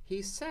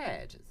 He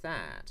said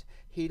that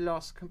he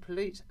lost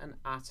complete and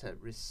utter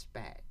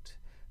respect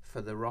for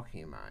the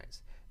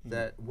Rockinghamites,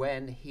 that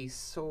when he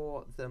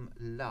saw them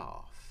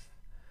laugh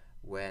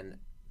when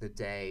the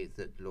day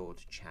that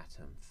Lord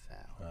Chatham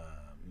fell.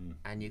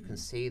 And you can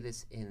see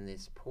this in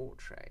this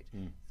portrait,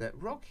 that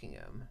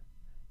Rockingham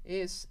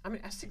is, I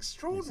mean, that's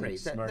extraordinary.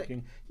 He's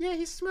smirking.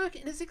 He's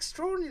smirking. And it's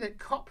extraordinary that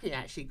Copley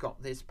actually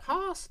got this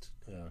past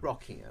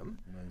Rockingham.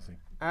 Amazing.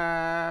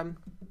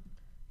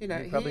 You know,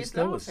 he probably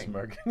still was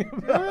smirking.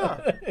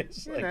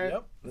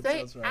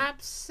 They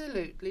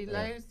absolutely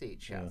loathed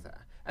each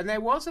other. And there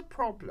was a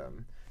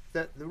problem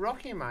that the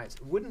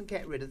Rockinghamites wouldn't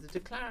get rid of the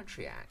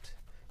Declaratory Act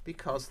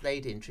because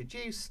they'd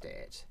introduced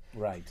it.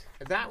 Right.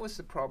 That was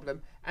the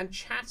problem. And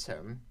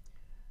Chatham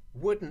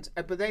wouldn't,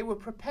 but they were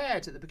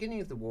prepared at the beginning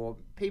of the war.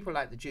 People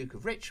like the Duke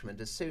of Richmond,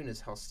 as soon as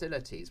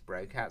hostilities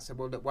broke out, said,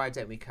 well, look, why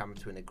don't we come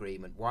to an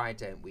agreement? Why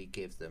don't we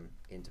give them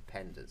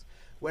independence?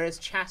 Whereas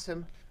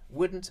Chatham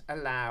wouldn't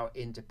allow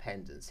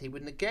independence. He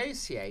would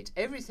negotiate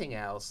everything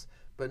else,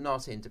 but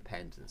not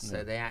independence.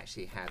 So they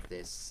actually had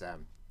this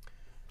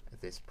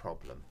this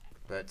problem.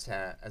 But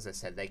as I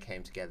said, they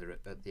came together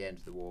at the end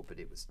of the war, but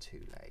it was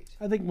too late.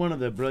 I think one of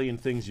the brilliant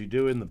things you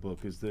do in the book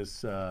is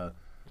this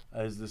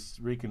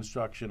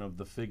reconstruction of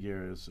the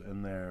figures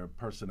and their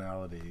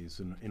personalities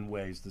in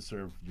ways to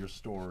serve your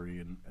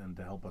story and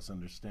to help us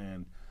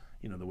understand,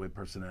 you know, the way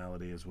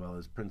personality as well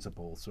as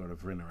principle sort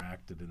of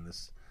interacted in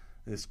this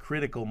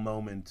critical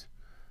moment.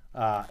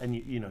 And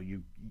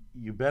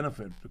you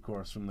benefit, of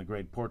course, from the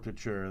great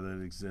portraiture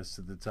that exists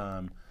at the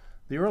time.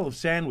 The Earl of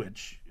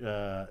Sandwich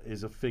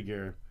is a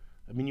figure.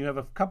 I mean, you have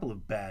a couple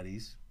of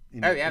baddies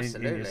in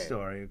your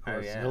story, of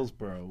course,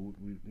 Hillsborough,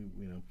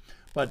 you know.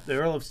 But the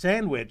Earl of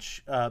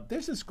Sandwich,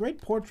 there's this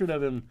great portrait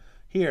of him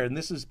here, and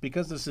this is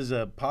because this is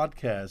a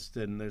podcast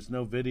and there's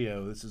no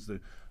video. This is the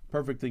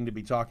perfect thing to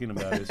be talking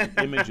about is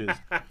images.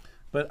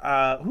 But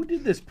who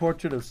did this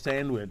portrait of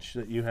Sandwich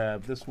that you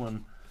have? This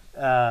one,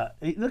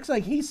 it looks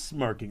like he's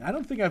smirking. I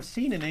don't think I've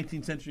seen an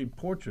 18th century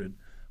portrait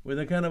with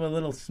a kind of a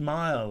little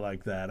smile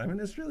like that. I mean,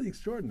 it's really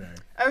extraordinary.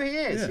 Oh, he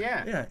is,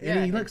 yeah.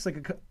 And he looks like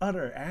an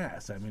utter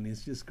ass. I mean,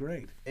 he's just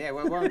great. Yeah,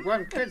 well,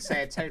 one could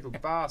say a total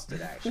bastard,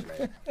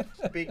 actually,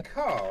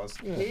 because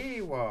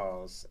he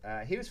was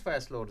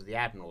First Lord of the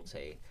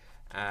Admiralty.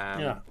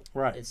 In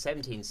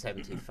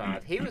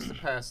 1775. He was the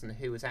person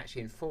who was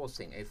actually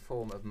enforcing a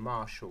form of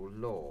martial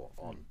law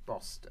on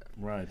Boston.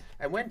 Right.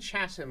 And when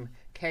Chatham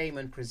came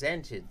and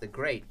presented the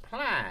great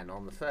plan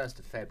on the 1st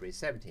of February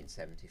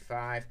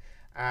 1775,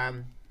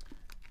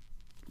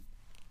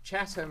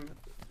 Chatham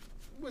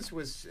was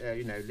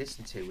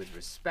listened to with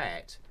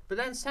respect, but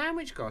then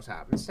Sandwich got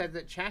up and said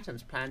that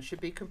Chatham's plan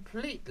should be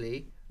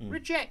completely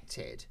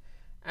rejected,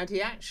 and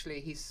he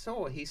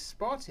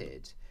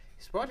spotted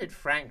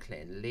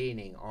Franklin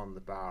leaning on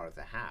the bar of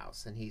the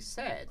house, and he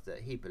said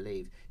that he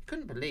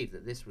couldn't believe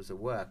that this was a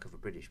work of a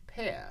British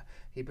peer.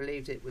 He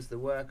believed it was the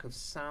work of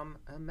some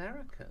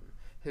American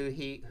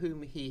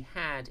whom he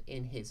had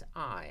in his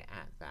eye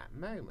at that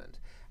moment,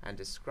 and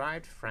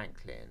described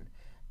Franklin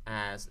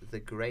as the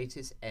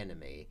greatest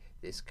enemy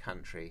this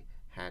country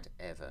had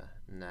ever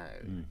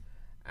known.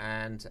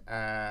 And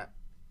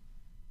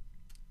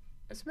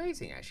it's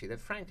amazing, actually,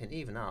 that Franklin,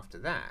 even after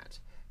that,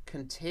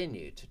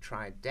 continued to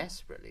try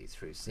desperately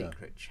through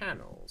secret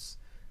channels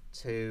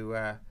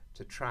to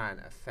to try and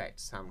effect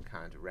some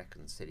kind of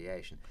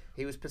reconciliation.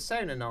 He was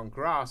persona non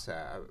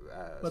grata.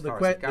 Well, the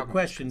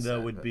question,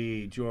 though, would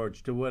be,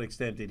 George, to what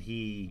extent did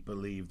he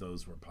believe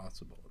those were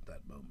possible at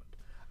that moment?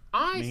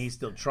 I mean, he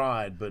still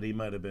tried, but he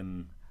might have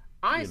been...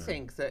 I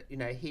think that,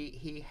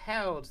 he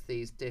held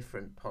these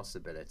different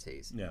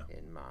possibilities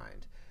in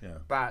mind. Yeah.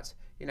 But,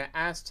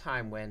 as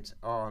time went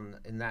on,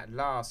 in that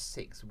last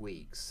 6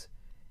 weeks,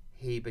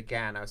 he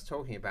began, I was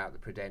talking about the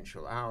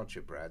prudential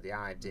algebra, the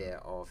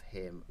idea of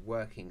him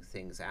working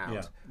things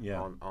out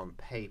on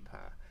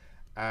paper.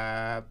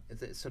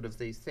 Sort of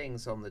these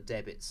things on the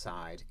debit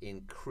side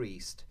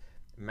increased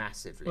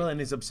massively. Well, and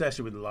his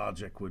obsession with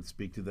logic would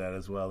speak to that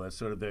as well. That's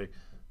sort of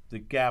the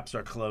gaps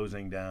are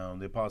closing down,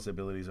 the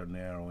possibilities are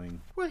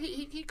narrowing. Well,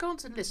 he'd gone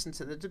to listen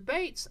to the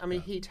debates. I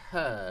mean, he'd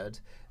heard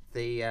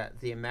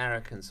the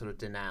Americans sort of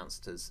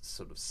denounced as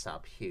sort of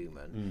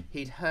subhuman.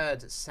 He'd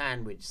heard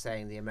Sandwich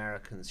saying the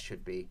Americans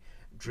should be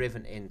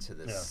driven into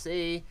the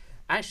sea.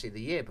 Actually,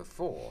 the year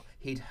before,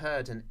 he'd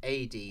heard an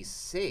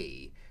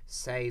ADC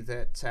say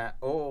that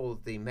all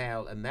the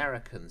male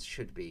Americans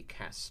should be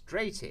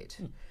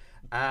castrated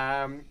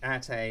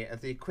at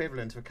the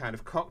equivalent of a kind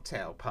of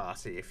cocktail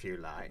party, if you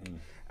like,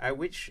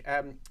 which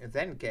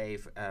then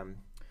gave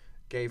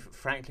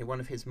Franklin one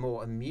of his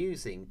more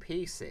amusing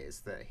pieces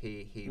that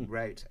he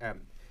wrote.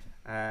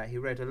 He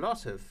wrote a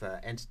lot of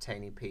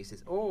entertaining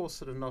pieces, all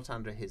sort of not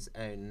under his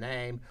own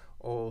name,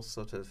 all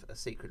sort of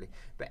secretly.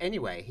 But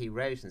anyway, he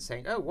wrote and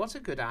saying, "Oh, what a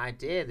good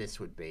idea this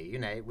would be!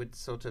 It would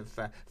sort of,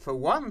 for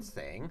one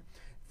thing,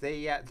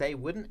 they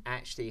wouldn't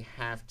actually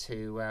have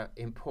to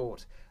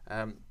import."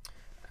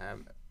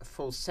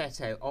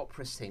 Falsetto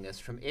opera singers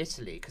from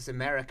Italy, because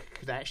America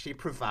could actually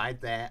provide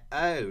their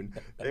own.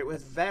 It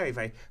was very,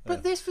 very...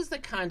 But this was the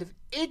kind of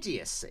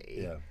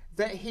idiocy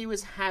that he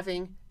was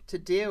having to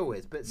deal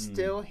with, but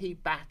still he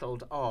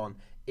battled on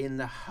in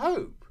the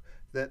hope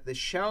that the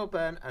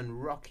Shelburne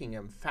and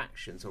Rockingham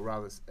factions, or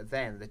rather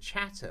then the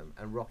Chatham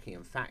and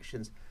Rockingham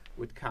factions,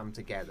 would come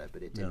together,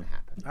 but it didn't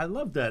happen. I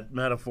love that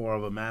metaphor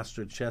of a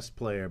master chess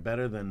player,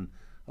 better than...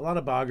 A lot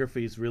of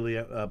biographies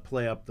really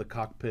play up the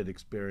cockpit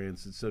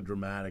experience. It's so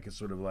dramatic. It's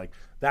sort of like,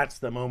 that's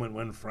the moment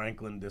when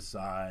Franklin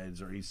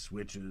decides or he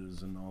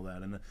switches and all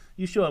that. And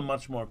you show a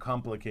much more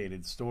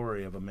complicated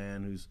story of a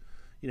man who's,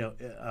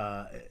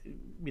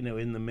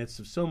 in the midst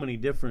of so many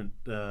different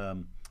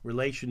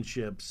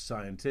relationships,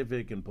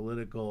 scientific and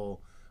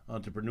political,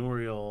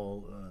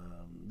 entrepreneurial,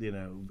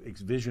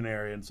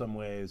 visionary in some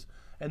ways.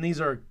 And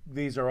these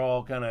are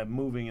all kind of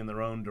moving in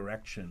their own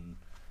direction.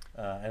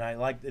 And I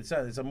like it's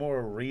a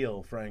more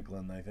real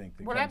Franklin, I think.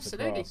 That well, comes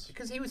absolutely, across.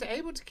 Because he was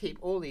able to keep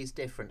all these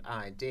different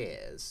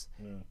ideas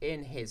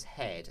in his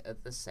head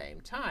at the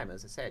same time.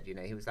 As I said,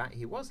 he was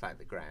like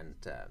the grand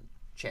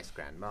chess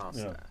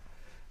grandmaster. Yeah.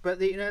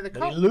 But he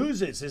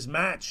loses his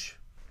match.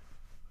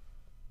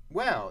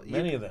 Well,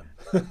 many of them.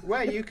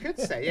 Well, you could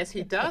say yes.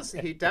 He does.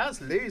 He does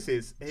lose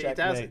his. Checkmate.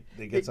 Does.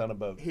 He gets on a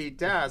boat. He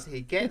does.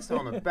 He gets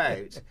on a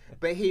boat,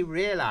 but he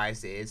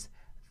realizes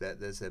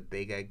that there's a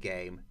bigger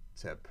game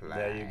to play.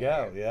 There you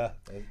go. Yeah,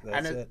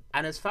 that's it.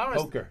 And as far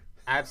as poker,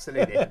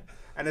 absolutely.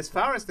 And as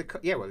far as the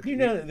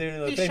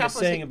the famous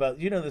saying about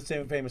the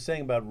same famous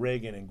saying about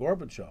Reagan and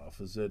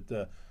Gorbachev is that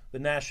the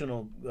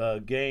national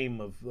game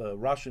of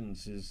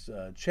Russians is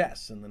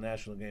chess, and the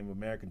national game of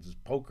Americans is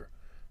poker,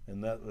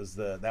 and that was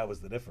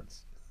the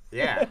difference.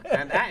 Yeah,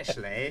 and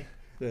actually.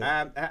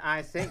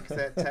 I think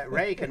that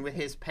Reagan, with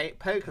his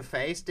poker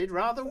face, did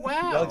rather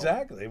well.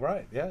 Exactly,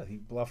 right. Yeah, he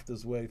bluffed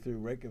his way through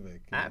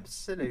Reykjavik.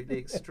 Absolutely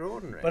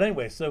extraordinary. But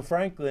anyway, so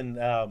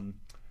Franklin,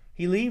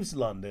 he leaves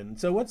London.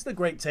 So what's the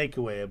great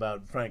takeaway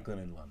about Franklin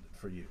in London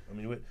for you? I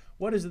mean,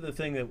 what is it the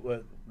thing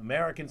that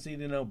Americans need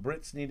to know,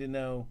 Brits need to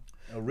know,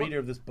 a reader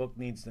of this book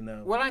needs to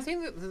know? Well, I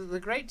think that the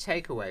great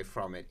takeaway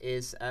from it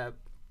is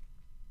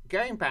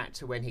going back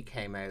to when he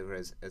came over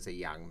as a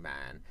young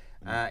man.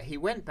 He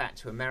went back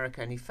to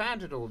America and he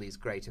founded all these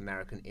great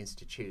American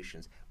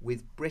institutions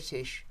with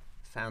British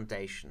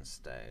foundation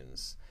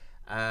stones.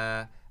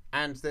 And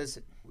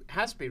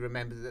has to be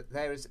remembered that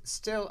there is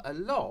still a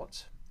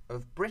lot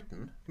of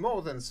Britain,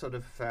 more than sort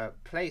of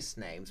place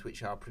names,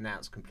 which are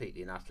pronounced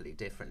completely and utterly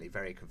differently,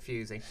 very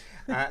confusing.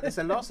 There's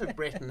a lot of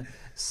Britain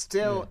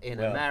still in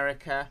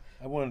America.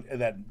 I want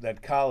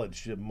that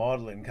college,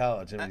 modeling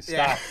college. I mean,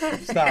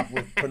 stop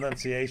with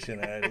pronunciation.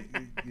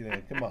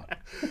 Come on.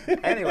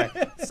 Anyway,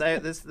 so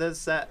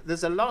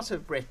there's a lot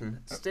of Britain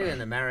still in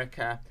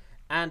America,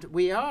 and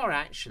we are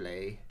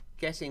actually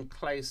getting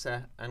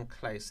closer and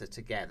closer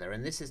together.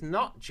 And this is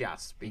not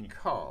just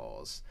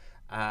because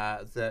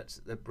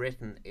that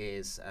Britain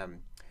is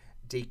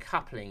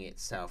decoupling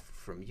itself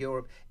from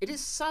Europe. It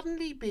has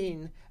suddenly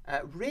been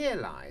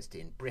realised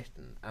in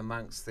Britain,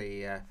 amongst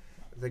the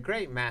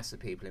great mass of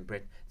people in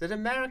Britain, that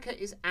America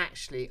is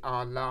actually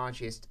our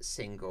largest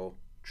single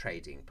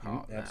trading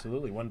partner.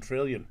 Absolutely, 1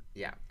 trillion.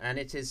 Yeah, and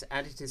it is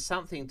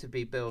something to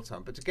be built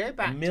on. But to go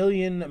back, 1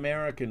 million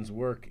Americans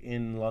work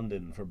in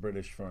London for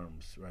British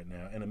firms right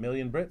now, and 1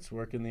 million Brits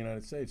work in the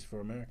United States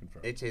for American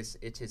firms.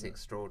 It is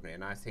extraordinary,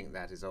 and I think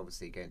that is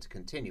obviously going to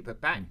continue.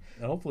 But back,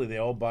 and hopefully they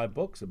all buy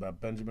books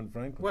about Benjamin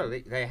Franklin. Well,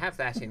 they have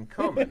that in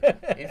common.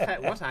 In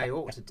fact, what I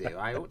ought to do,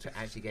 I ought to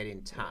actually get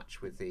in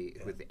touch with the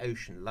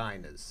ocean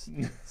liners,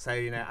 so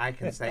I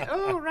can say,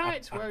 oh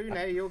right, well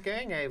you're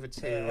going over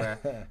to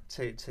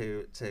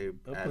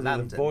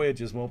London. The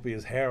voyages won't be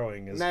as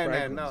harrowing as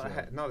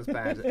Franklin's. Not as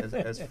bad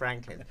as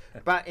Franklin.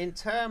 But in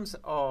terms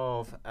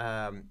of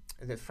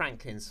the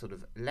Franklin's sort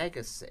of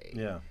legacy,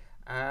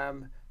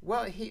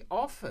 well, he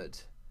offered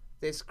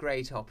this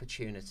great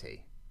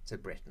opportunity to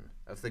Britain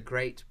of the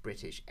great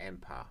British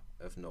Empire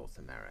of North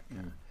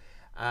America.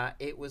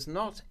 It was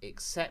not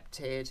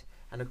accepted,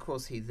 and of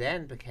course he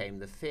then became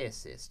the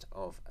fiercest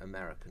of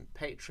American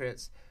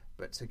patriots.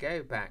 But to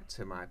go back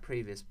to my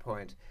previous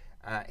point,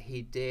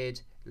 he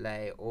did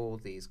lay all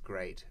these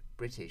great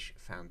British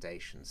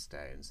foundation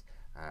stones,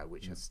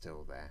 which are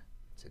still there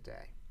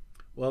today.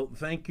 Well,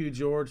 thank you,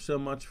 George, so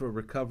much for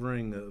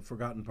recovering a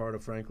forgotten part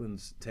of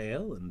Franklin's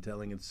tale and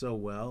telling it so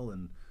well,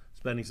 and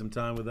spending some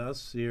time with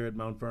us here at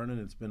Mount Vernon.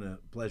 It's been a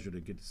pleasure to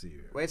get to see you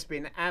here. Well, it's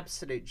been an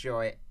absolute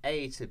joy,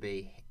 to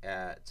be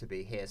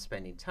here,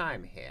 spending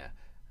time here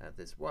at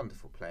this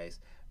wonderful place,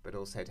 but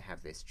also to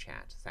have this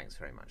chat. Thanks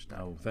very much, Doug.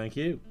 Oh, thank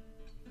you.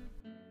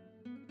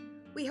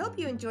 We hope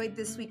you enjoyed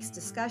this week's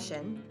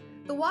discussion.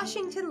 The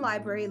Washington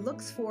Library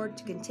looks forward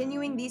to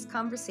continuing these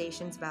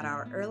conversations about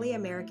our early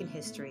American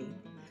history.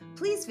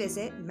 Please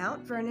visit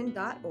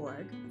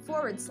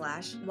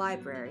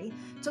mountvernon.org/library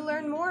to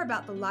learn more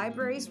about the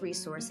library's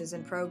resources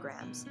and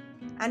programs.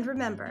 And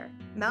remember,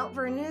 Mount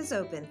Vernon is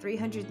open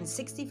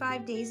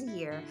 365 days a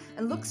year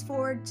and looks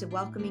forward to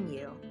welcoming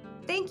you.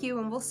 Thank you,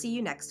 and we'll see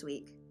you next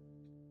week.